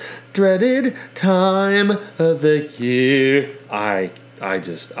most dreaded time of the year. I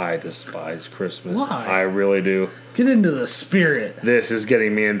despise Christmas. Why? I really do. Get into the spirit. This is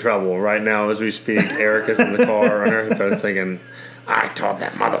getting me in trouble right now as we speak. Erica's in the car on her headphones thinking, I told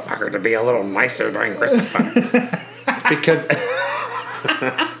that motherfucker to be a little nicer during Christmas time. Because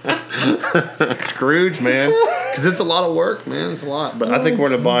Scrooge, man. Because it's a lot of work, man. It's a lot. But I think we're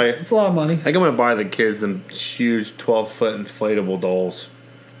going to buy... It's a lot of money. I think I'm going to buy the kids them huge 12-foot inflatable dolls.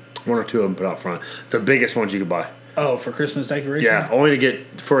 1 or 2 of them put out front. The biggest ones you could buy. Oh, for Christmas decoration? Yeah, only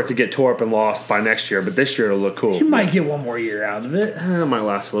for it to get tore up and lost by next year. But this year it'll look cool. You might get one more year out of it. It might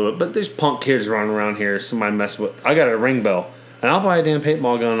last a little bit. But there's punk kids running around here. Somebody mess with... I got a ring bell. And I'll buy a damn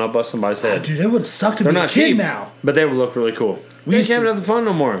paintball gun and I'll bust somebody's head. Oh, dude, it would suck to be a kid now. But they would look really cool. We just can't have the fun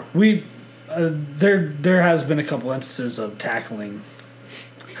no more. There has been a couple instances of tackling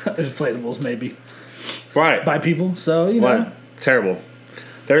inflatables, maybe. Right. By people, so, you know. What? Terrible.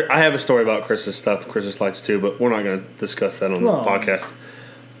 I have a story about Chris's stuff, Chris's lights too, but we're not going to discuss that on the podcast.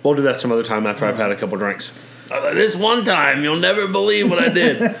 We'll do that some other time after I've had a couple drinks. This one time, you'll never believe what I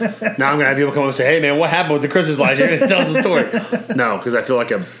did. Now I'm going to have people come up and say, hey, man, what happened with the Chris's lights? You're going to tell us the story. No, because I feel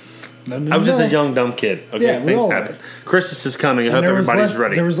like I was just a young, dumb kid. Okay, yeah, things happen. Christmas is coming. I hope everybody's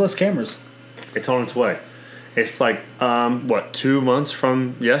ready. There was less cameras. It's on its way. It's like, 2 months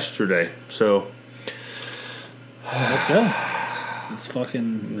from yesterday. So, let's go. It's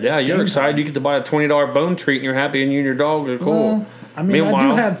fucking... Yeah, you're excited. You get to buy a $20 bone treat and you're happy and you and your dog are cool. Well, I mean, meanwhile, I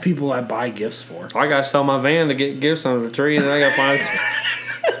do have people I buy gifts for. I got to sell my van to get gifts under the tree and then I got to find...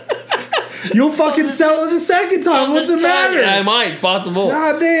 You'll fucking sell it the second time. What's the matter? Yeah, I might. It's possible.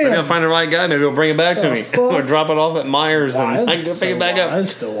 God damn. I got to find the right guy. Maybe he'll bring it back to me. Or drop it off at Myers and I can go pick it back up.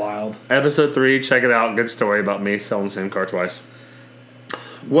 That's still wild. Episode 3. Check it out. Good story about me selling the same car twice.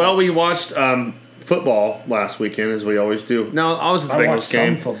 Well, we watched... football last weekend, as we always do. Now, I was at the Bengals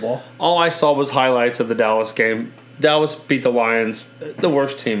game. Some football. All I saw was highlights of the Dallas game. Dallas beat the Lions, the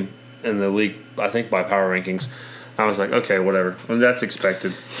worst team in the league, I think, by power rankings. I was like, okay, whatever. I mean, that's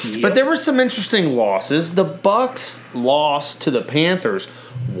expected. Yep. But there were some interesting losses. The Bucs lost to the Panthers.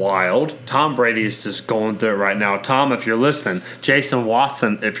 Wild. Tom Brady is just going through it right now. Tom, if you're listening. Jason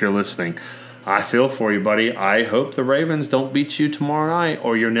Watson, if you're listening. I feel for you, buddy. I hope the Ravens don't beat you tomorrow night,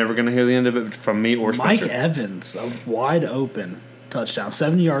 or you're never going to hear the end of it from me or Spencer. Mike Evans, a wide open touchdown,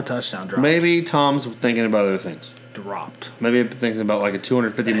 70-yard touchdown drop. Maybe Tom's thinking about other things. Dropped. Maybe thinking about like a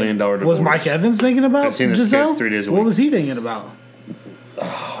 $250 million divorce. Was Mike Evans thinking about I've seen his Giselle? kids 3 days a week. What was he thinking about?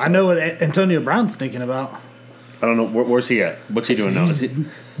 I know what Antonio Brown's thinking about. I don't know. Where's he at? What's he doing now? He's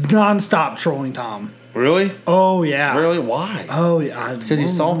nonstop trolling Tom. Really? Oh, yeah. Really? Why? Oh, yeah. Because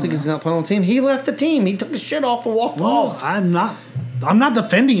he's salty because he's not playing on the team. He left the team. He took his shit off and walked off. I'm not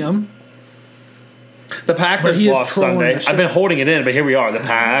defending him. The Packers lost Sunday. I've been holding it in, but here we are. The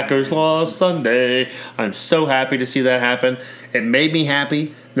Packers lost Sunday. I'm so happy to see that happen. It made me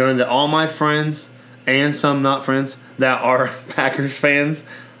happy knowing that all my friends and some not friends that are Packers fans,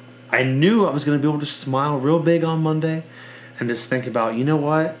 I knew I was going to be able to smile real big on Monday and just think about, you know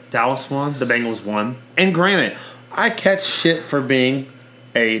what? Dallas won. The Bengals won. And granted, I catch shit for being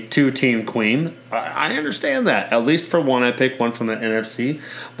a two-team queen. I understand that. At least for one, I picked one from the NFC,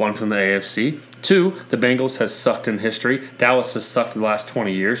 one from the AFC. 2, the Bengals has sucked in history. Dallas has sucked the last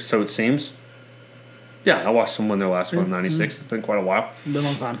 20 years, so it seems. Yeah, I watched them win their last one in 96. It's been quite a while. Been a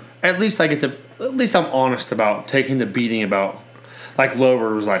long time. At least I'm honest about taking the beating about, like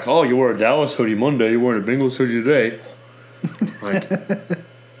Lover was like, oh, you wore a Dallas hoodie Monday, you wore a Bengals hoodie today. Like,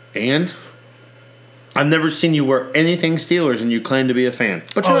 and I've never seen you wear anything Steelers and you claim to be a fan.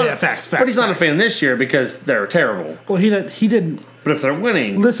 But facts. But he's not a fan this year because they're terrible. Well, he didn't. But if they're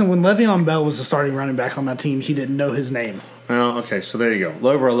winning... Listen, when Le'Veon Bell was the starting running back on that team, he didn't know his name. Well, okay, so there you go.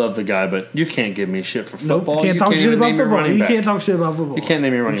 Lover, I love the guy, but you can't give me shit for football. Nope, you can't talk shit about football. You can't talk shit about football. You can't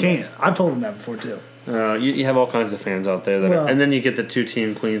name your running back. You can't. I've told him that before, too. You have all kinds of fans out there. And then you get the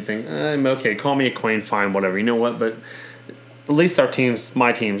two-team queen thing. Okay, call me a queen, fine, whatever. You know what? But at least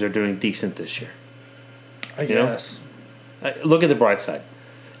my teams are doing decent this year. I guess. Look at the bright side.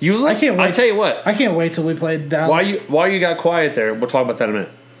 I can't wait. I tell you what. I can't wait till we play Dallas. Why you got quiet there? We'll talk about that in a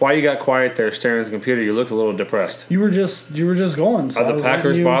minute. Why you got quiet there staring at the computer? You looked a little depressed. You were just going. So are the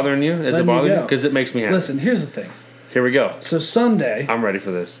Packers bothering you? Is it bothering you? Because it makes me happy. Listen, here's the thing. Here we go. So Sunday. I'm ready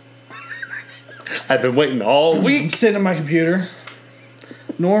for this. I've been waiting all week. I'm sitting at my computer.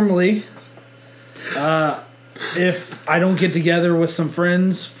 Normally, if I don't get together with some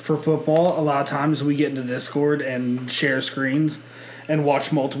friends for football, a lot of times we get into Discord and share screens and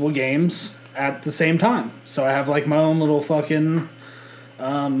watch multiple games at the same time. So I have like my own little fucking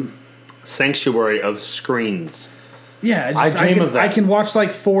sanctuary of screens. Yeah, I dream of that. I can watch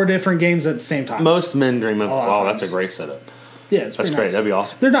like 4 different games at the same time. Most men dream of. Oh, that's a great setup. Yeah, that's great. Nice. That'd be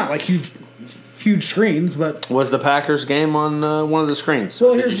awesome. They're not like huge screens, but was the Packers game on one of the screens?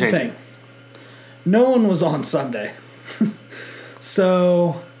 Well, here's the thing. No one was on Sunday,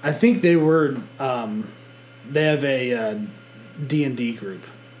 so I think they were. They have a D&D group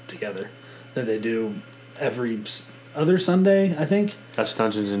together that they do every other Sunday, I think. That's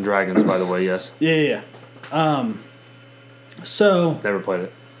Dungeons and Dragons, by the way. Yes. Yeah. So never played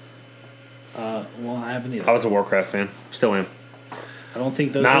it. Well, I haven't either. I was a Warcraft fan. Still am. I don't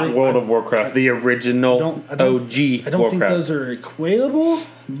think those not World of Warcraft, the original OG. I don't think those are equatable,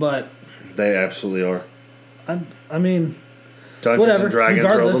 but they absolutely are. I mean, Dungeons and Dragons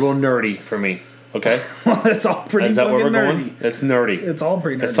are a little nerdy for me. Okay, well, that's all pretty. Is that where we're nerdy. Going? It's nerdy. It's all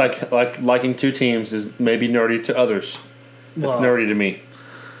pretty nerdy. It's like liking two teams is maybe nerdy to others. It's nerdy to me.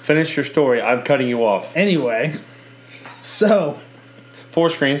 Finish your story. I'm cutting you off. Anyway, so 4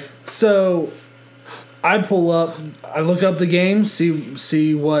 screens. So I pull up. I look up the game.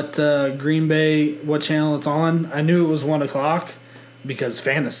 See what Green Bay, what channel it's on. I knew it was 1:00 because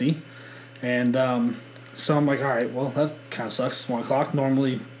fantasy, and so I'm like, all right, well that kind of sucks. It's 1:00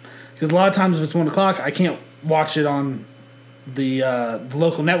 normally. Because a lot of times if it's 1:00, I can't watch it on the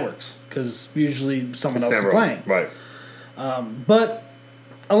local networks because usually someone else is playing. Right. But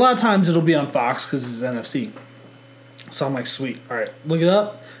a lot of times it'll be on Fox because it's NFC. So I'm like, sweet. All right, look it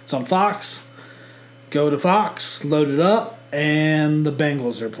up. It's on Fox. Go to Fox, load it up, and the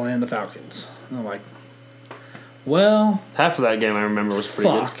Bengals are playing the Falcons. And I'm like, well... Half of that game I remember was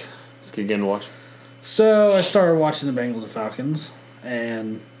pretty good. It's a good game to watch. So I started watching the Bengals and Falcons,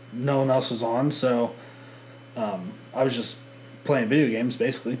 and no one else was on, so I was just playing video games,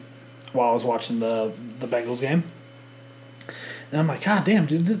 basically, while I was watching the Bengals game. And I'm like, God damn,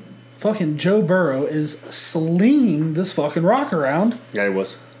 dude, this fucking Joe Burrow is slinging this fucking rock around. Yeah, he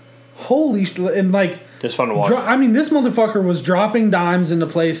was. Holy and like it's fun to watch. I mean, this motherfucker was dropping dimes into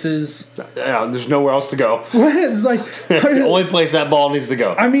places. Yeah, there's nowhere else to go. It's like the only place that ball needs to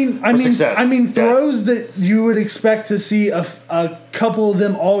go. I mean, throws that you would expect to see a couple of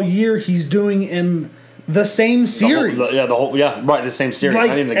them all year. He's doing in the same series. The same series. Like,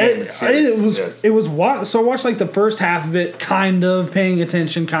 not even the game. It was wild. So I watched like the first half of it, kind of paying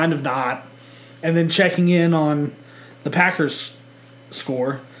attention, kind of not, and then checking in on the Packers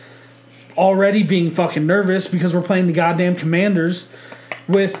score. Already being fucking nervous because we're playing the goddamn Commanders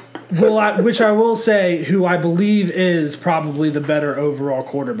with Which I will say, who I believe is probably the better overall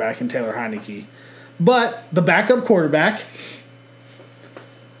quarterback in Taylor Heineke. But the backup quarterback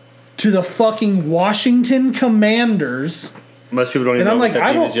to the fucking Washington Commanders. Most people don't even know what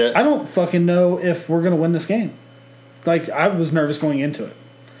that team is yet. I don't fucking know if we're going to win this game. Like, I was nervous going into it.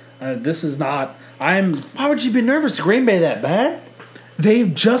 This is not... Why would you be nervous? Green Bay that bad? They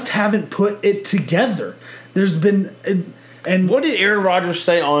just haven't put it together. There's been... And what did Aaron Rodgers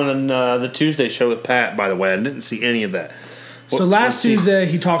say on the Tuesday show with Pat, by the way? I didn't see any of that. So last Tuesday,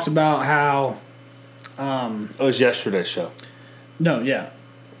 he talked about how... it was yesterday's show. No, yeah.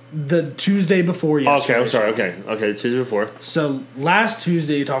 The Tuesday before yesterday. Okay, I'm sorry. Okay, the Tuesday before. So last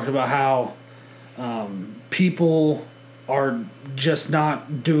Tuesday, he talked about how people are just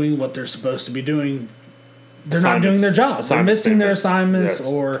not doing what they're supposed to be doing. They're not doing their job. They're missing their assignments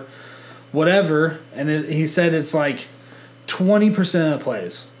or whatever. And he said it's like 20% of the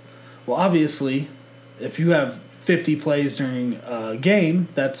plays. Well, obviously, if you have 50 plays during a game,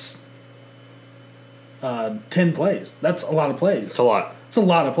 that's 10 plays. That's a lot of plays. It's a lot. It's a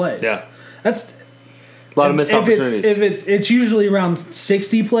lot of plays. Yeah. That's a lot of missed opportunities. It's usually around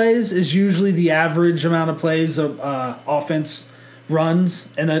 60 plays is usually the average amount of plays of offense runs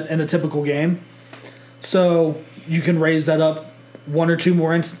in a typical game. So you can raise that up one or two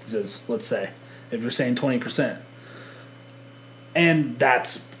more instances, let's say, if you're saying 20%. And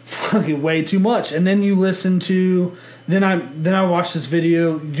that's fucking way too much. And then you listen to then I watched this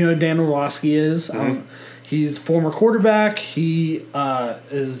video. You know who Dan Orlovsky is. Mm-hmm. He's former quarterback. He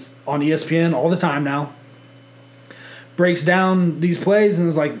is on ESPN all the time now. Breaks down these plays and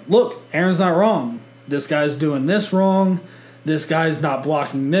is like, look, Aaron's not wrong. This guy's doing this wrong. This guy's not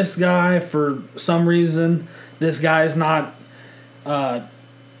blocking this guy for some reason. This guy's not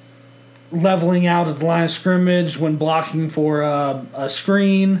leveling out at the line of scrimmage when blocking for a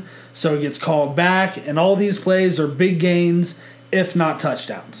screen, so it gets called back. And all these plays are big gains, if not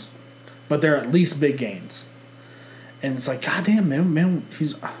touchdowns. But they're at least big gains. And it's like, goddamn, man,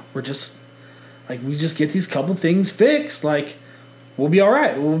 we just get these couple things fixed. Like, we'll be all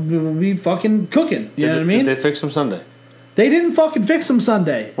right. We'll be fucking cooking. You know what I mean? Did they fix them Sunday? They didn't fucking fix them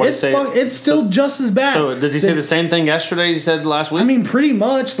Sunday. It's still just as bad. So does he say the same thing yesterday he said last week? I mean, pretty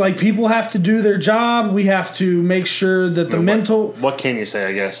much. Like, people have to do their job. We have to make sure that the mental... What can you say,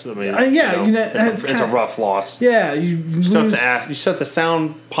 I guess? I mean, it's a rough loss. Yeah. You still have to ask. You still have to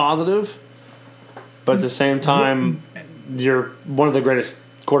sound positive, but at the same time, you're one of the greatest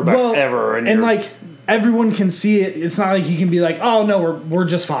quarterbacks ever. And like, everyone can see it. It's not like you can be like, oh, no, we're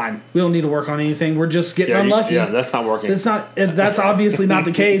just fine. We don't need to work on anything. We're just getting unlucky. That's not working. That's obviously not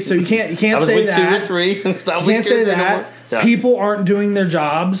the case. So you can't say that. That was week 2 or 3. It's not you can't say that. Yeah. People aren't doing their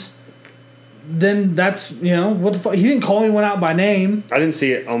jobs. Then that's, what the fuck. He didn't call anyone out by name. I didn't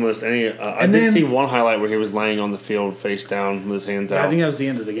see it almost any. I did see one highlight where he was laying on the field face down with his hands out. I think that was the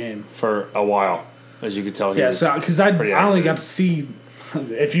end of the game. For a while, as you could tell. Because I only got to see,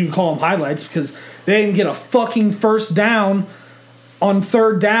 if you call them highlights, because they didn't get a fucking first down on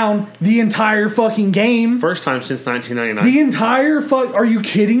third down the entire fucking game. First time since 1999. The entire Are you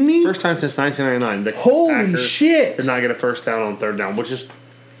kidding me? First time since 1999. Holy Packers shit. Did not get a first down on third down, which is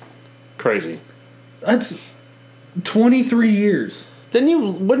crazy. That's 23 years.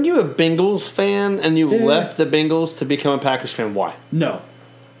 Wasn't you a Bengals fan and you left the Bengals to become a Packers fan? Why? No.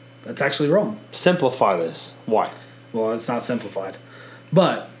 That's actually wrong. Simplify this. Why? Well, it's not simplified.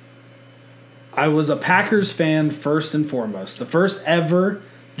 But I was a Packers fan first and foremost. The first ever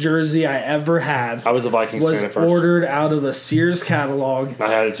jersey I ever had I was a Vikings fan at first. Was ordered out of a Sears catalog. I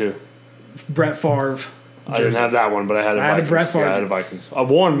had it too. Brett Favre jersey. I didn't have that one, but I had a Vikings. Had a Brett Favre. I had a Vikings. I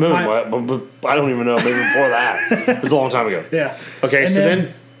wore Moon, but I don't even know. Maybe before that. It was a long time ago. Yeah. Okay,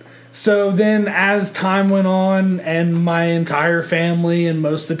 and So then as time went on and my entire family and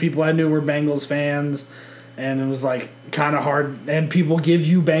most of the people I knew were Bengals fans, and it was like kind of hard, and people give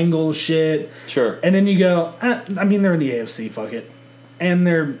you Bengals shit. Sure. And then you go, they're in the AFC, fuck it. And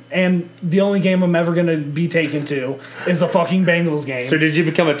the only game I'm ever going to be taken to is a fucking Bengals game. So did you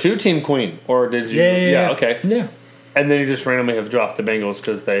become a 2-team queen? Or did you? Yeah, okay. Yeah. And then you just randomly have dropped the Bengals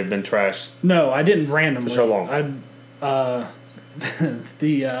because they've been trashed? No, I didn't randomly. For so long.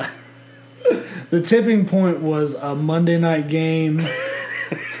 The tipping point was a Monday night game.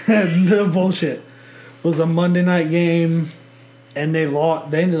 No bullshit. It was a Monday night game, and they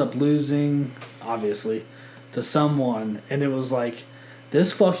ended up losing, obviously, to someone. And it was like,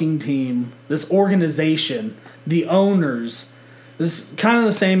 this fucking team, this organization, the owners, this is kind of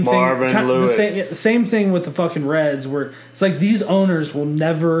the same thing. Marvin Lewis. The same thing with the fucking Reds, where it's like these owners will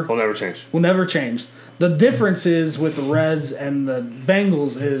never change. Will never change. The difference is with the Reds and the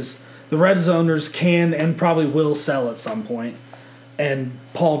Bengals is the Reds owners can and probably will sell at some point, and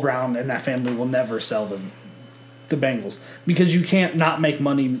Paul Brown and that family will never sell the Bengals because you can't not make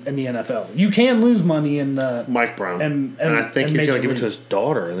money in the NFL. You can lose money in Mike Brown, and I think he's going to give it to his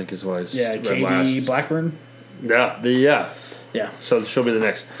daughter. I think is what I read Katy last. Blackburn. Yeah. So she'll be the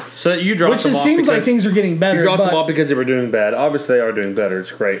next. So you dropped Which them it off seems like because things are getting better. you dropped them off because they were doing bad. Obviously, they are doing better.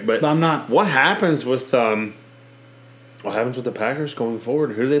 It's great, but I'm not. What happens with what happens with the Packers going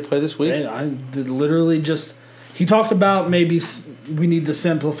forward? Who do they play this week? I literally just he talked about maybe we need to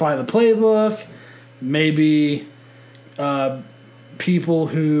simplify the playbook. Maybe people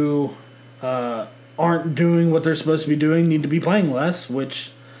who aren't doing what they're supposed to be doing need to be playing less,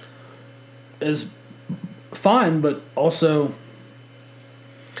 which is fine, but also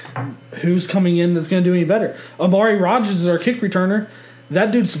who's coming in that's going to do any better? Amari Rodgers is our kick returner.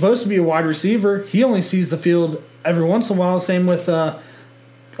 That dude's supposed to be a wide receiver. He only sees the field every once in a while. Same with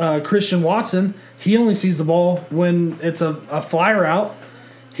Christian Watson. He only sees the ball when it's a fly route.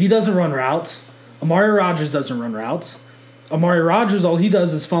 He doesn't run routes. Amari Rodgers doesn't run routes. Amari Rodgers, all he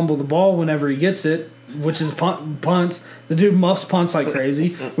does is fumble the ball whenever he gets it, which is punts. The dude muffs punts like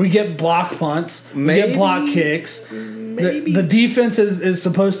crazy. We get block punts. We get block kicks. The defense is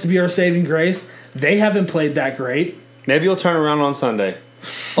supposed to be our saving grace. They haven't played that great. Maybe you'll turn around on Sunday.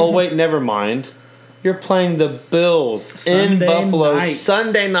 Oh, wait, never mind. You're playing the Bills in Buffalo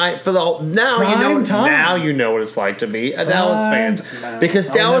Sunday night for the whole. Now you know what it's like to be a Dallas fan because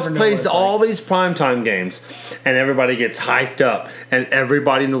Dallas plays all these primetime games, and everybody gets hyped up, and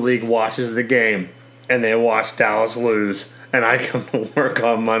everybody in the league watches the game, and they watch Dallas lose, and I come to work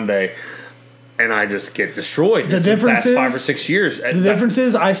on Monday, and I just get destroyed. The difference is 5 or 6 years. The difference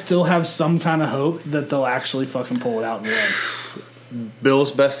is I still have some kind of hope that they'll actually fucking pull it out and win.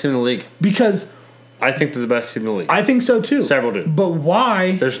 Bills best team in the league because. I think they're the best team in the league. I think so too. Several do. But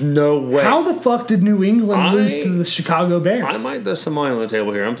why? There's no way. How the fuck did New England lose to the Chicago Bears? I might throw some money on the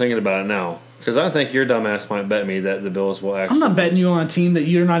table here. I'm thinking about it now. Because I think your dumbass might bet me that the Bills will actually. I'm not betting you on a team that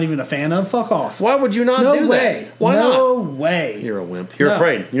you're not even a fan of. Fuck off. Why would you not do way. that? Why not? No way. You're a wimp. You're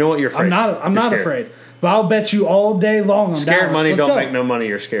afraid. You know what? You're afraid. I'm not afraid. But I'll bet you all day long on Scared Dallas. money don't make no money.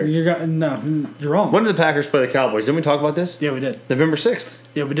 You're scared. You're wrong. When did the Packers play the Cowboys? Didn't we talk about this? Yeah, we did. November 6th.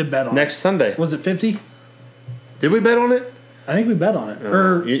 Yeah, we did bet on Next Sunday. Was it 50? Did we bet on it? I think we bet on it.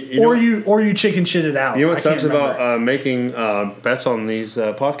 Or you chicken shit it out. You know what sucks about making bets on these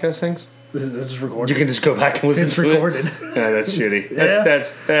podcast things? This is recorded. You can just go back and listen it's to recorded. it. Yeah, that's shitty. Yeah.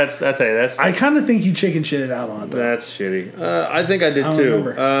 That's I kind of think you chicken shit it out on it, though. That's shitty. I think I did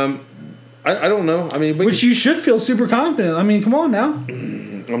too. I don't know. I mean, you should feel super confident. I mean, come on now.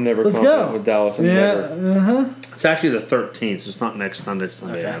 I'm never confident with Dallas. It's actually the 13th, so it's not next Sunday. It's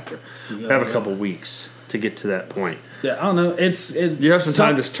Sunday after. We have a couple weeks to get to that point. Yeah, I don't know. You have some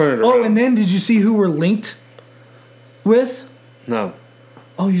time to turn it around. Oh, and then did you see who we're linked with? No.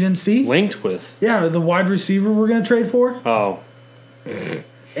 Oh, you didn't see? Linked with? Yeah, the wide receiver we're going to trade for. Oh.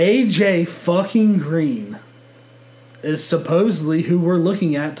 AJ fucking Green is supposedly who we're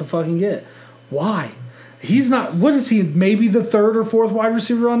looking at to fucking get. Why? He's not. What is he? Maybe the third or fourth wide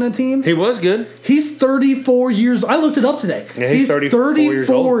receiver on that team. He was good. He's 34 years. I looked it up today. Yeah, he's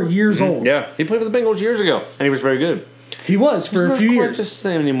 34 years old. Yeah, he played for the Bengals years ago, and he was very good. He was for a few years. He's not the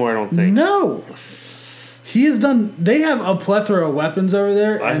same anymore. I don't think. No. He has done. They have a plethora of weapons over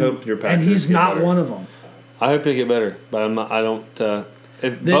there. I hope your Packers and he's get not better. one of them. I hope they get better, but I'm not. I don't.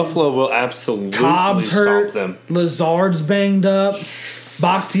 Buffalo will absolutely Cobb's stop hurt. them. Lazard's banged up.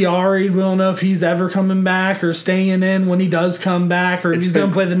 Bakhtiari, we don't know if he's ever coming back or staying in when he does come back, or if he's going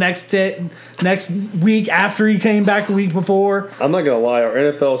to play the next week after he came back the week before. I'm not going to lie. Our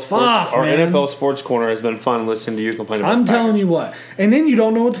NFL Sports Corner has been fun listening to you complain about. I'm telling you what, and then you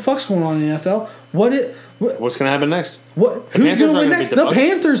don't know what the fuck's going on in the NFL. What's going to happen next? Who's going to win next? The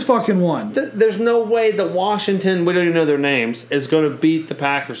Panthers fucking won. There's no way that Washington, we don't even know their names, is going to beat the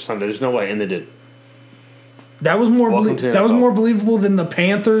Packers Sunday. There's no way, and they did. That was more more believable than the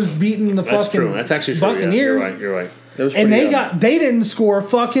Panthers beating the That's fucking true. That's actually true. Buccaneers. Yeah, you're right. And they didn't score a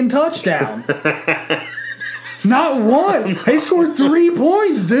fucking touchdown. Not one. They scored 3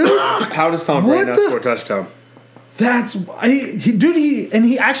 points, dude. How does Tom Brady not score a touchdown? He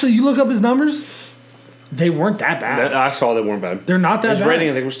actually, you look up his numbers, they weren't that bad. I saw they weren't bad. They're not that bad. His rating,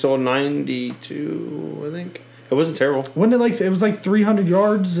 I think, was still 92, I think. It wasn't terrible. Wasn't it was like 300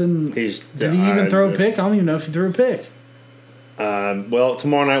 yards and did he even throw a pick? I don't even know if he threw a pick. Well,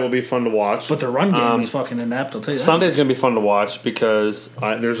 tomorrow night will be fun to watch. But the run game is fucking inept, I'll tell you that. Sunday's going to be fun to watch because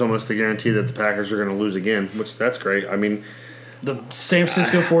there's almost a guarantee that the Packers are going to lose again, which that's great. I mean, The San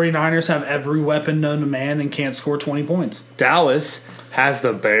Francisco 49ers have every weapon known to man and can't score 20 points. Dallas has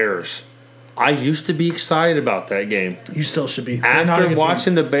the Bears. I used to be excited about that game. You still should be. After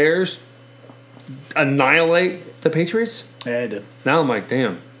watching the Bears annihilate the Patriots, yeah, I did. now I'm like,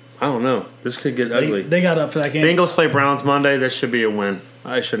 damn, I don't know. This could get ugly. They got up for that game. Bengals play Browns Monday. That should be a win.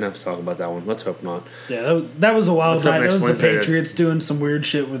 I shouldn't have to talk about that one. Let's hope not. Yeah, that was a wild night. That was Wednesday. The Patriots doing some weird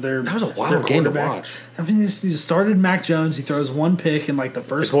shit with their That was a wild game to watch. I mean, he started Mac Jones. He throws one pick in like the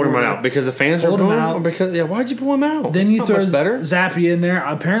first quarter. They pulled him quarter. out because the fans were booing him out. Because why'd you pull him out? Then you throw better. Zappy in there.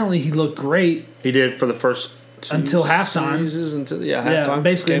 Apparently, he looked great. He did for the first until halftime. Halftime.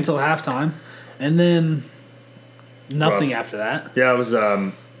 Basically until halftime, and then nothing Rough. after that. Yeah, it was.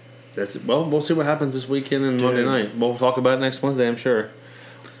 We'll see what happens this weekend and Monday night. We'll talk about it next Wednesday, I'm sure.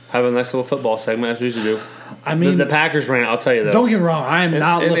 Have a nice little football segment as we usually do. I mean, the Packers rant. I'll tell you though. Don't get me wrong. I am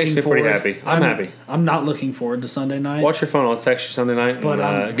not looking makes me forward. pretty happy. I'm happy. I'm not looking forward to Sunday night. Watch your phone. I'll text you Sunday night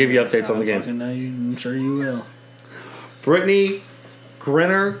and give you updates on the game. I'm sure you will. Brittany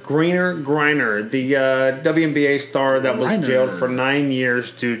Griner, the WNBA star that was jailed for 9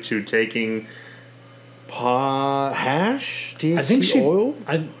 years due to taking THC oil.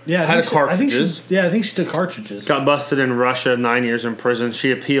 Had cartridges. I think she took cartridges. Got busted in Russia, 9 years in prison.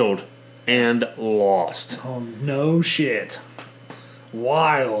 She appealed and lost. Oh no shit!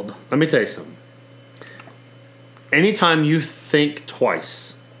 Wild. Let me tell you something. Anytime you think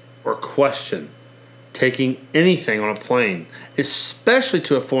twice or question taking anything on a plane, especially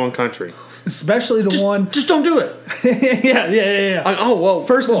to a foreign country. Especially the one. Just don't do it. Yeah. Like,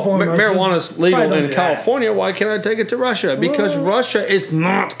 first and foremost, marijuana's legal in California. Why can't I take it to Russia? Because Russia is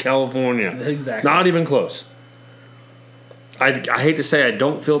not California. Exactly. Not even close. I hate to say I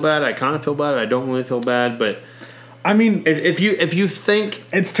don't feel bad. I kind of feel bad. I don't really feel bad, but I mean, if you think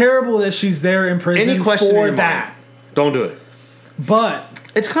it's terrible that she's there in prison for that, don't do it. But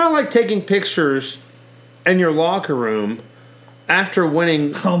it's kind of like taking pictures in your locker room after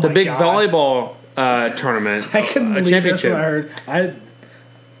winning the big volleyball tournament. I couldn't believe that's what I heard.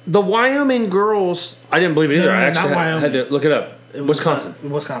 The Wyoming girls, I didn't believe it either. I actually had to look it up. Wisconsin,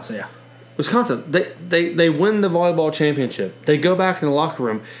 yeah. Wisconsin. They win the volleyball championship. They go back in the locker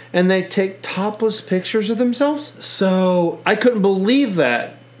room and they take topless pictures of themselves. So I couldn't believe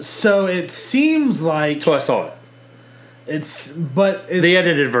that. So it seems like until I saw it. It's the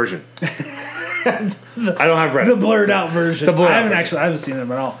edited version. I don't have read the blurred out version. I haven't seen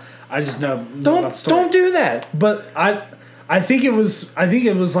them at all. I just know. Don't do that. But I think it was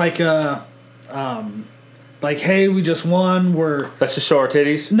like like, hey, we just won. Let's just show our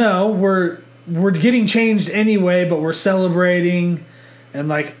titties. No, we're getting changed anyway, but we're celebrating, and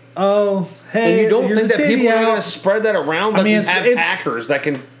like, oh, hey, and you don't think that people are going to spread that around? I mean, it's hackers that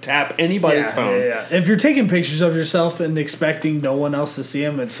can tap anybody's phone. Yeah. If you're taking pictures of yourself and expecting no one else to see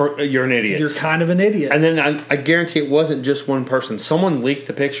them, you're an idiot. You're kind of an idiot. And then I guarantee it wasn't just one person. Someone leaked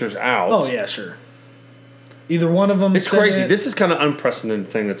the pictures out. Oh yeah, sure. Either one of them. It's crazy. This is kind of unprecedented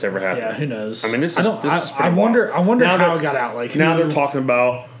thing that's ever happened. Yeah, who knows? I mean, this is. I wonder how it got out. Like now they're talking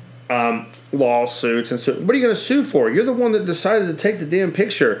about lawsuits and so. What are you going to sue for? You're the one that decided to take the damn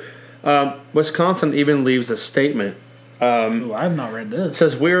picture. Wisconsin even leaves a statement. I have not read this.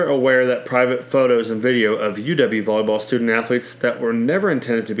 Says we're aware that private photos and video of UW volleyball student athletes that were never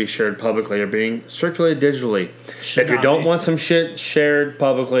intended to be shared publicly are being circulated digitally. If you don't want some shit shared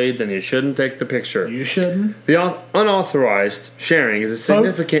publicly, then you shouldn't take the picture. You shouldn't. The unauthorized sharing is a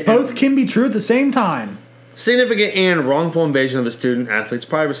significant. Both can be true at the same time. Significant and wrongful invasion of the student athlete's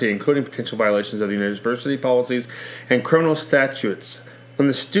privacy, including potential violations of the university policies and criminal statutes. When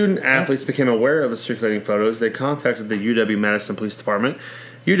the student athletes became aware of the circulating photos, they contacted the UW-Madison Police Department.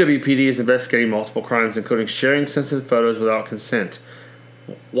 UW-PD is investigating multiple crimes, including sharing sensitive photos without consent.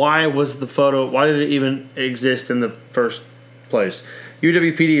 Why did it even exist in the first place?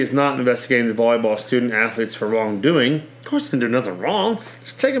 UW-PD is not investigating the volleyball student athletes for wrongdoing. Of course, they didn't do nothing wrong.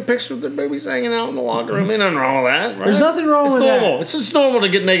 Just taking pictures of their babies hanging out in the locker room. Ain't nothing wrong with that, right? There's nothing wrong with normal. that. It's just normal to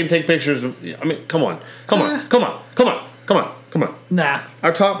get naked and take pictures. I mean, come on. Nah.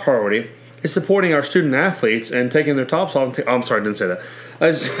 Our top priority is supporting our student athletes and taking their tops off. I'm sorry, I didn't say that.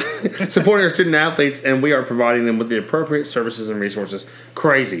 Supporting our student athletes, and we are providing them with the appropriate services and resources.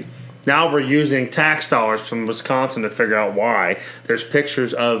 Crazy. Now we're using tax dollars from Wisconsin to figure out why there's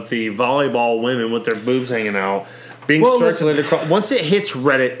pictures of the volleyball women with their boobs hanging out being circulated across. Once it hits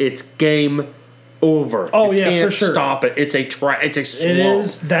Reddit, it's game over. Oh, you can't for sure. Stop it. It's a swamp.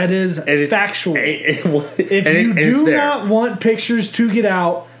 That is factual. If you do not want pictures to get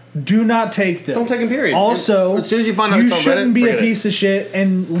out, Do not take them. Don't take them, period. Also, as soon as you find out you it's on shouldn't Reddit, be a forget piece of shit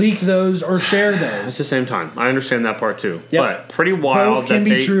and leak those or share At those. the same time, I understand that part too. Yep. But pretty wild Both can that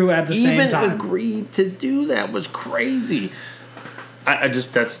be they true at the same time. even agreed to do that was crazy. I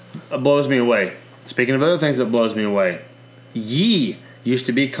just that blows me away. Speaking of other things that blows me away, Yee used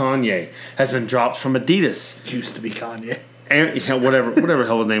to be Kanye has been dropped from Adidas. Used to be Kanye. Aaron, whatever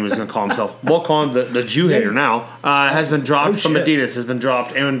hell his name is going to call himself. We'll call him the Jew hater now. Has been dropped from Adidas. Has been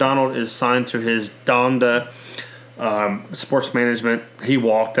dropped. Aaron Donald is signed to his Donda Sports Management. He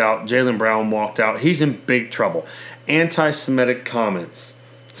walked out. Jaylen Brown walked out. He's in big trouble. Anti-Semitic comments,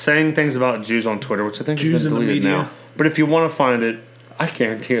 saying things about Jews on Twitter, which I think Jews has been deleted now. But if you want to find it, I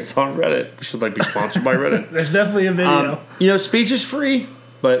guarantee it's on Reddit. We should be sponsored by Reddit. There's definitely a video. Speech is free,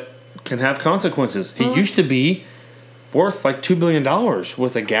 but can have consequences. He used to be worth like $2 billion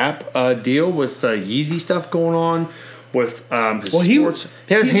with a Gap deal with Yeezy stuff going on with his sports.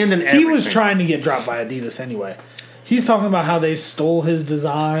 He had his hand in everything. He was trying to get dropped by Adidas anyway. He's talking about how they stole his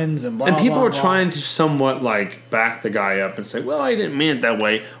designs and blah, and people blah, are blah. trying to somewhat back the guy up and say, well, I didn't mean it that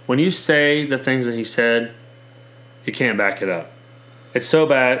way. When you say the things that he said, you can't back it up. It's so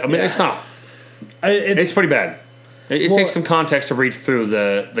bad. I mean, it's not. It's pretty bad. It takes some context to read through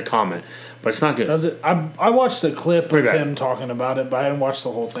the comment, but it's not good. Does it? I watched a clip of him talking about it, but I didn't watch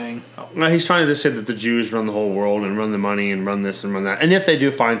the whole thing. No, he's trying to just say that the Jews run the whole world and run the money and run this and run that. And if they do,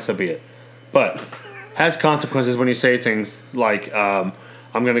 fine, so be it. But has consequences when you say things like, I'm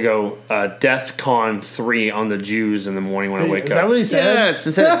going to go DEFCON 3 on the Jews in the morning when I wake up. Is that what he said? Yes.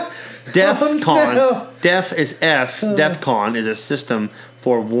 Instead of DEFCON. No. DEF is F. DEFCON is a system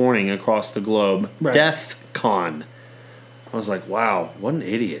for warning across the globe. Right. DEFCON. I was like, wow, what an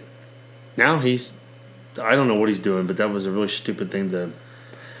idiot. Now I don't know what he's doing, but that was a really stupid thing to...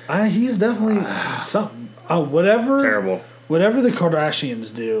 He's definitely something. Whatever. Terrible. Whatever the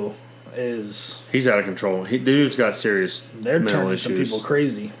Kardashians do is... He's out of control. The dude's got serious they're mental turning issues. some people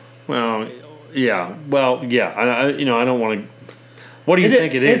crazy. Well, yeah. I don't want to... What do you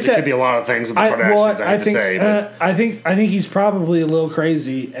think it is? It could be a lot of things with the Kardashians, I have to say. But I think he's probably a little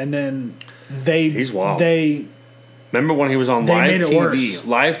crazy, and then he's wild. Remember when he was on live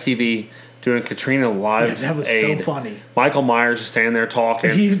TV doing Katrina live? Yeah, that was aid. So funny. Michael Myers is standing there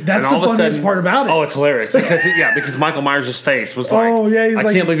talking. That's the funniest part about it. Oh, it's hilarious because Michael Myers' face was like,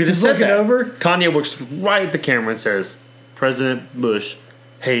 I can't believe you just said that. Over. Kanye looks right at the camera and says, "President Bush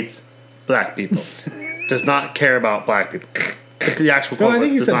hates black people. Does not care about black people." The actual quote I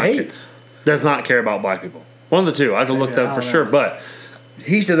think he said hates. Does not care about black people. One of the two. I have to look that up for sure, but.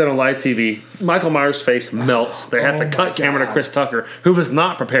 He said that on live TV. Michael Myers' face melts. They have to cut camera to Chris Tucker, who was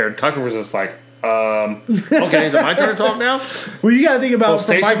not prepared. Tucker was just like, okay, is it my turn to talk now? Well, you got to think about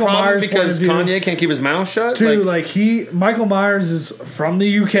from Michael Myers' because Kanye can't keep his mouth shut. Michael Myers is from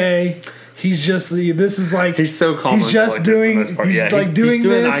the UK. He's just he's so calm. He's just doing. He's doing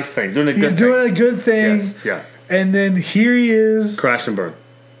this. A nice thing. Doing a good he's thing. Doing a good thing. Yes. Yeah. And then here he is. Crash and burn.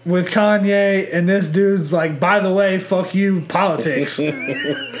 With Kanye, and this dude's like, by the way, fuck you, politics. Basically,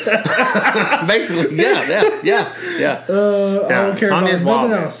 yeah. I don't care Kanye's about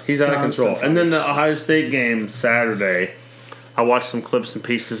nothing else. He's out of control. And then the Ohio State game Saturday, I watched some clips and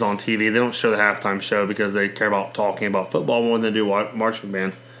pieces on TV. They don't show the halftime show because they care about talking about football more than they do marching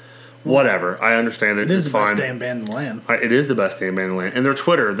band. Whatever. I understand it. It is it's the fine. best damn band in the land. It is the best damn band in the land. And their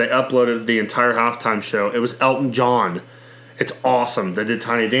Twitter, they uploaded the entire halftime show. It was Elton John. It's awesome. They did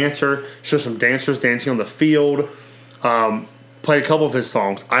Tiny Dancer, showed some dancers dancing on the field, played a couple of his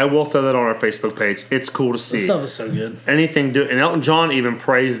songs. I will throw that on our Facebook page. It's cool to see. This stuff is so good. And Elton John even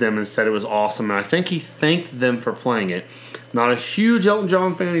praised them and said it was awesome. And I think he thanked them for playing it. Not a huge Elton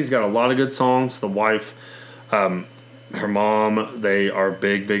John fan. He's got a lot of good songs. The wife, her mom, they are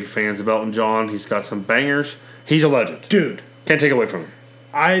big, big fans of Elton John. He's got some bangers. He's a legend. Dude. Can't take it away from him.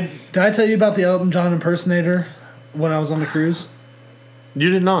 Did I tell you about the Elton John impersonator when I was on the cruise? You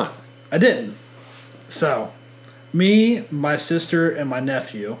did not. I didn't. So, me, my sister, and my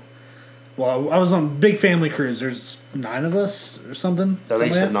nephew. Well, I was on a big family cruise. There's 9 of us or something. I think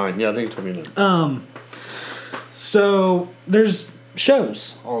you said 9. Yeah, I think you told me 9. So, there's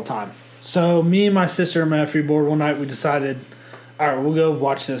shows all the time. So, me and my sister and my nephew board one night, we decided, all right, we'll go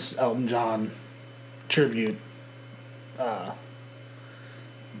watch this Elton John tribute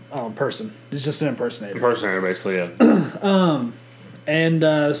person. It's just an impersonator. Impersonator, basically, yeah.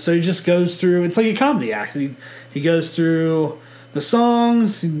 So he just goes through. It's like a comedy act. He goes through the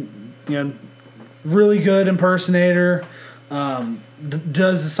songs. Really good impersonator.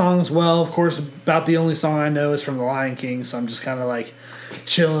 Does the songs well. Of course, about the only song I know is from The Lion King, so I'm just kind of like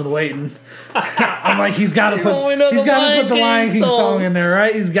chilling, waiting. I'm like, he's got to put the Lion King song in there,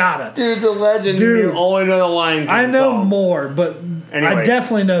 right? He's got to. Dude's a legend. Dude, you only know the Lion King I know song. more, but anyway. I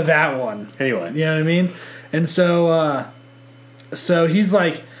definitely know that one. Anyway. You know what I mean? And so he's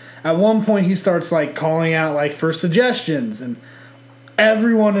like, at one point he starts like calling out like for suggestions, and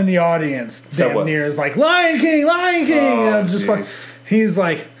everyone in the audience damn near is like, Lion King, Lion King. And I'm just like, he's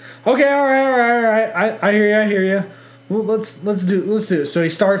like, okay, all right. I hear you. Well, let's do it. So he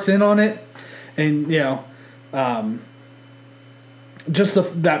starts in on it, and just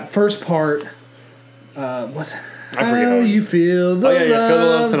that first part. What? I forget how you feel the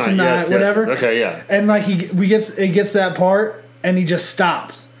love tonight. Yes, whatever. Yes. Okay, yeah. And like it gets that part, and he just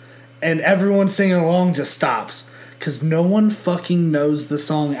stops, and everyone singing along just stops. Because no one fucking knows the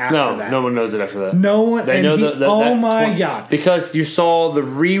song after that. No one knows it after that. No one. They know oh my God. Because you saw the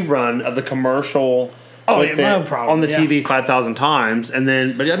rerun of the commercial no problem. On the TV 5,000 times, and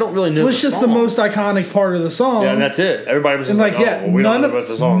then, but I don't really know. Well, it's just the most iconic part of the song. Yeah, and that's it. Everybody was just like, we don't know the rest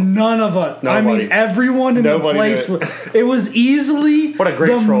of the song. None of us. Nobody. I mean, everyone in the place. It was easily what a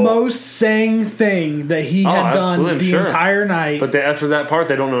great troll. Most sang thing that he had done the entire night. But after that part,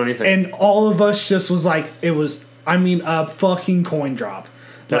 they don't know anything. And all of us just was like, it was. I mean, a fucking coin drop.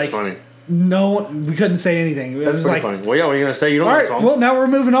 That's funny. No, we couldn't say anything. It was like, funny. Well, yeah, what are you gonna say? You don't know the song. Well, now we're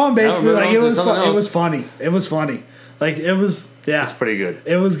moving on. Basically, like it was funny. It was funny. Like it was. Yeah, it's pretty good.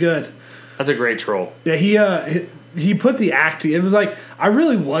 It was good. That's a great troll. Yeah, he put the acting. It was like I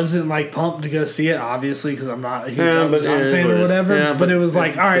really wasn't like pumped to go see it, obviously, because I'm not a huge Elton John fan or whatever. Yeah, but it was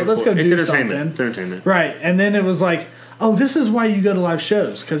like, all right, let's go do something. It's entertainment, right? And then it was like, oh, this is why you go to live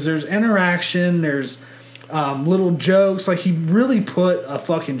shows, because there's interaction. There's little jokes. Like he really put a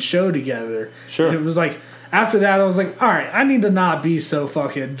fucking show together. Sure. And it was like after that I was like, all right, I need to not be so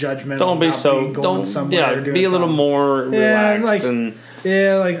fucking judgmental. Don't be so. Don't. Yeah. Be a little more relaxed like, and.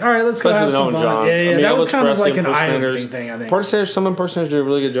 Yeah, like all right, let's go have some fun. John. Yeah, I mean, that was kind of like an eye-opening thing. I think. Some impersonators do a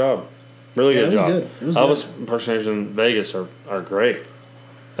really good job. Really good job. It was Elvis impersonators in Vegas are great.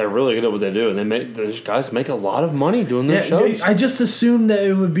 They're really good at what they do, and those guys make a lot of money doing those shows. I just assumed that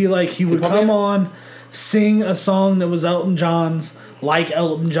it would be like he would come on, sing a song that was Elton John's, like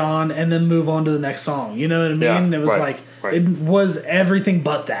Elton John, and then move on to the next song. You know what I mean? Yeah, it was it was everything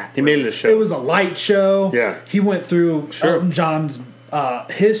but that. He made it a show. It was a light show. Yeah. He went through Elton John's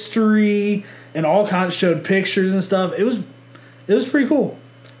history and all kinds, showed pictures and stuff. It was pretty cool.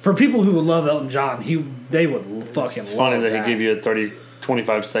 For people who would love Elton John, they would fucking love that. It's funny that he gave you a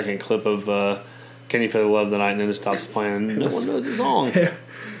 25-second clip of Can You Feel the Love Tonight, and then it stops playing. No one knows the song.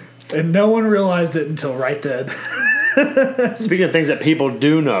 And no one realized it until right then. Speaking of things that people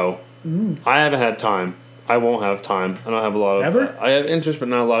do know, I haven't had time. I won't have time. I don't have a lot of... Ever? I have interest, but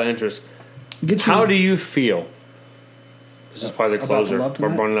not a lot of interest. How do you feel? This is probably the closer. We're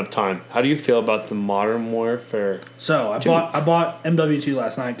running up time. How do you feel about the Modern Warfare? So, I bought MW2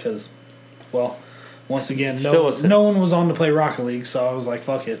 last night because, well, once again, no one was on to play Rocket League, so I was like,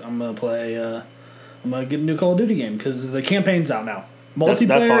 fuck it. I'm going to play... I'm going to get a new Call of Duty game because the campaign's out now.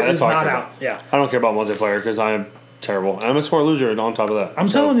 Multiplayer is not out. Yeah. I don't care about multiplayer because I am terrible. I'm a sore loser on top of that. I'm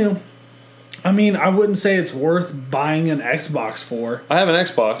telling you. I mean, I wouldn't say it's worth buying an Xbox for. I have an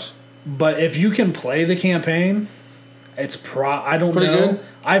Xbox. But if you can play the campaign, it's I don't know. Good.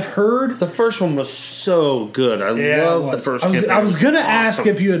 I've heard the first one was so good. I love the first campaign. I was going to ask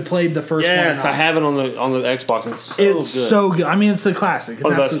if you had played the first one. Yes, I have it on the Xbox. It's so good. I mean, it's the classic. It's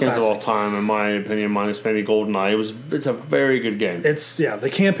one of the best games of all time, in my opinion, minus maybe GoldenEye. It's a very good game. The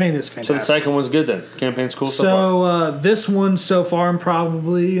campaign is fantastic. So the second one's good then. Campaign's cool so far. This one so far, I'm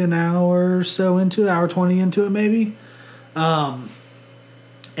probably an hour or so into, hour 20 into it maybe.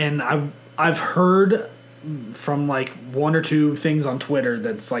 And I've heard from like one or two things on Twitter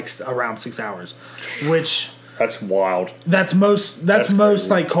that's like around 6 hours, which that's wild. That's most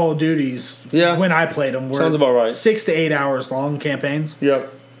like Call of Duties. Yeah, when I played them, were sounds about right. 6 to 8 hours long campaigns.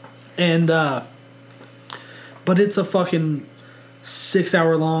 Yep. And but it's a fucking 6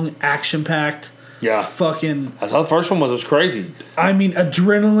 hour long action packed. Yeah. Fucking. That's how the first one was. It was crazy. I mean,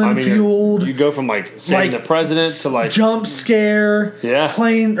 adrenaline fueled. You go from like saving the president to like jump scare. Yeah.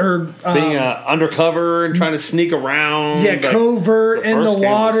 Playing or being undercover and trying to sneak around. Yeah, covert in the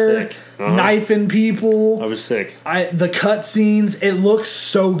water, knifing people. I was sick. The cutscenes. It looks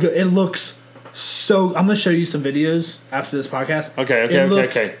so good. It looks so. I'm gonna show you some videos after this podcast. Okay.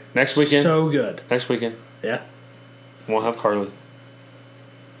 Next weekend. So good. Next weekend. Yeah. We'll have Carly.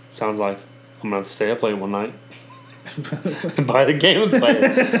 Sounds like. I'm going to have to stay up late one night. and buy the game and play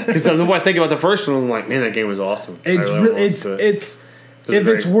it. Because the more I think about the first one, I'm like, man, that game was awesome. If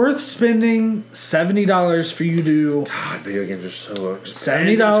it's worth spending $70 for you to video games are so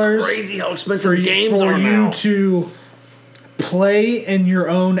expensive. $70 it's crazy how expensive games are now. For you to play in your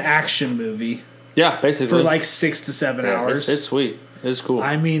own action movie. Yeah, basically for like 6 to 7 hours. It's sweet. It's cool.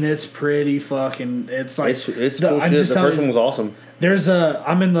 I mean, it's pretty fucking. It's like it's cool shit. The first one was awesome.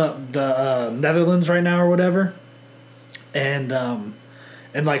 I'm in the Netherlands right now or whatever, and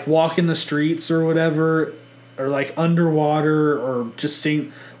like walking the streets or whatever, or like underwater or just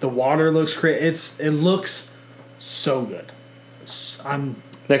seeing the water looks great. It looks so good.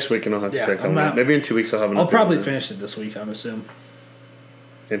 Next week and I'll have to check on that. Maybe in 2 weeks I'll probably finish it this week. I'm assuming.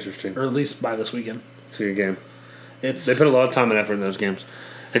 Interesting. Or at least by this weekend. It's a good game. They put a lot of time and effort in those games.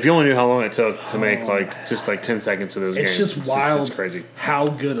 If you only knew how long it took to make just 10 seconds of those games. It's just wild. It's crazy. How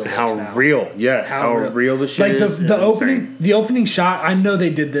good it looks now. Real. Yes. How real the shit is. Like the opening shot, I know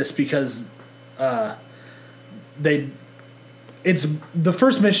they did this because it's the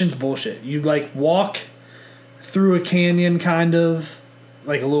first mission's bullshit. You like walk through a canyon kind of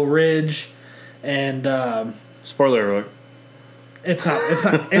like a little ridge and spoiler alert. It's not.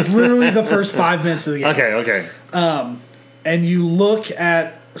 It's literally the first 5 minutes of the game. Okay. And you look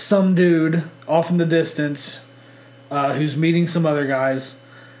at some dude off in the distance who's meeting some other guys,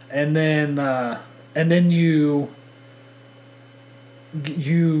 and then you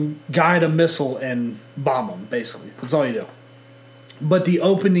guide a missile and bomb them. Basically, that's all you do. But the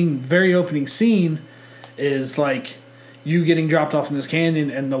very opening scene is like you getting dropped off in this canyon,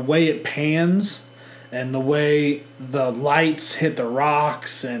 and the way it pans. And the way the lights hit the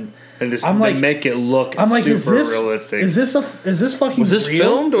rocks, and they make it look super realistic. Is this fucking? Was this real?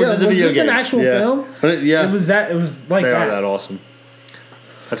 filmed or was this a video game? Was this an actual film? It was that. It was like they that. Are that awesome.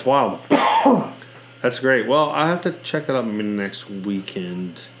 That's wild. That's great. Well, I have to check that out maybe next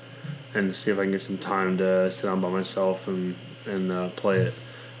weekend, and see if I can get some time to sit down by myself and play it.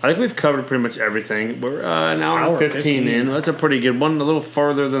 I think we've covered pretty much everything. We're an hour and 15 in. That's a pretty good one. A little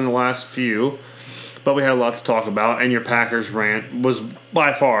farther than the last few. But we had a lot to talk about, and your Packers rant was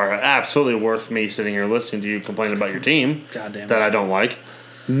by far absolutely worth me sitting here listening to you complain about your team that I don't like.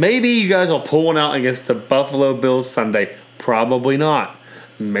 Maybe you guys will pull one out against the Buffalo Bills Sunday. Probably not.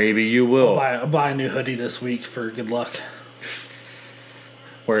 Maybe you will. I'll buy a new hoodie this week for good luck.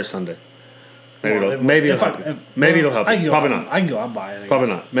 Where is Sunday? Maybe it'll help you. Maybe it'll help you. Probably not. I can go out and buy it. Probably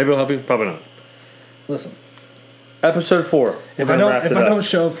not. Maybe it'll help you. Probably not. Listen. Episode 4. If I don't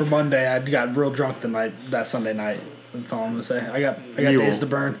show for Monday, I got real drunk that Sunday night. That's all I'm gonna say. I got days to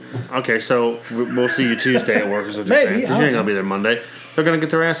burn. Okay, so we'll see you Tuesday at work. Is what you're saying? Because you ain't gonna be there Monday. They're gonna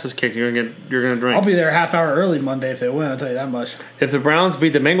get their asses kicked. You're gonna drink. I'll be there a half hour early Monday if they win. I'll tell you that much. If the Browns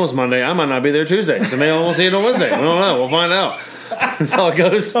beat the Bengals Monday, I might not be there Tuesday. So maybe I won't see it on Wednesday. We don't know. We'll find out. That's how it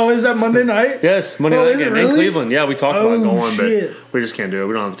goes. Oh, is that Monday night? Yes, Monday night game in Cleveland. Yeah, we talked about going, shit. but we just can't do it.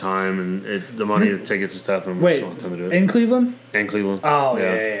 We don't have the time and the money, the tickets and stuff, and we just don't have time to do it. In Cleveland? In Cleveland. Oh,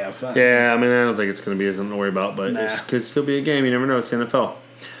 yeah. Yeah, I mean, I don't think it's going to be something to worry about, but it could still be a game. You never know. It's the NFL.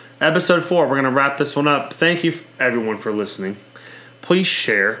 Episode 4, we're going to wrap this one up. Thank you, everyone, for listening. Please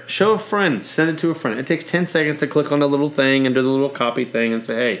share. Show a friend. Send it to a friend. It takes 10 seconds to click on the little thing and do the little copy thing and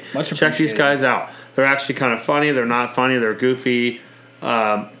say, hey, check these guys out. They're actually kind of funny. They're not funny. They're goofy.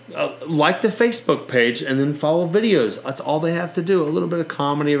 Like the Facebook page and then follow videos. That's all they have to do. A little bit of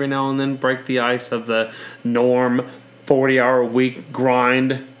comedy every now and then. Break the ice of the norm 40-hour-a-week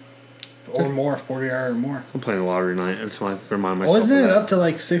grind. Or more, 40-hour or more. I'm playing the lottery tonight. I just want to remind myself. Wasn't it up to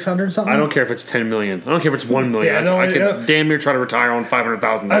like 600 something? I don't care if it's 10 million. I don't care if it's 1 million. I could damn near try to retire on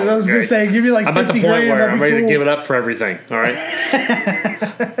 $500,000. I was going to say, give me like 50 grand. I'm at the point where I'm ready to give it up for everything. All right?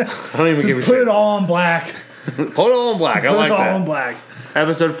 I don't even give a shit. Put it all on black. Put it all on black. I like that. Put it all on black.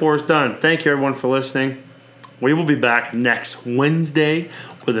 Episode 4 is done. Thank you, everyone, for listening. We will be back next Wednesday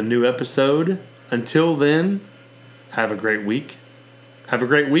with a new episode. Until then, have a great week. Have a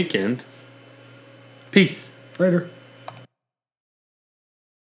great weekend. Peace. Later.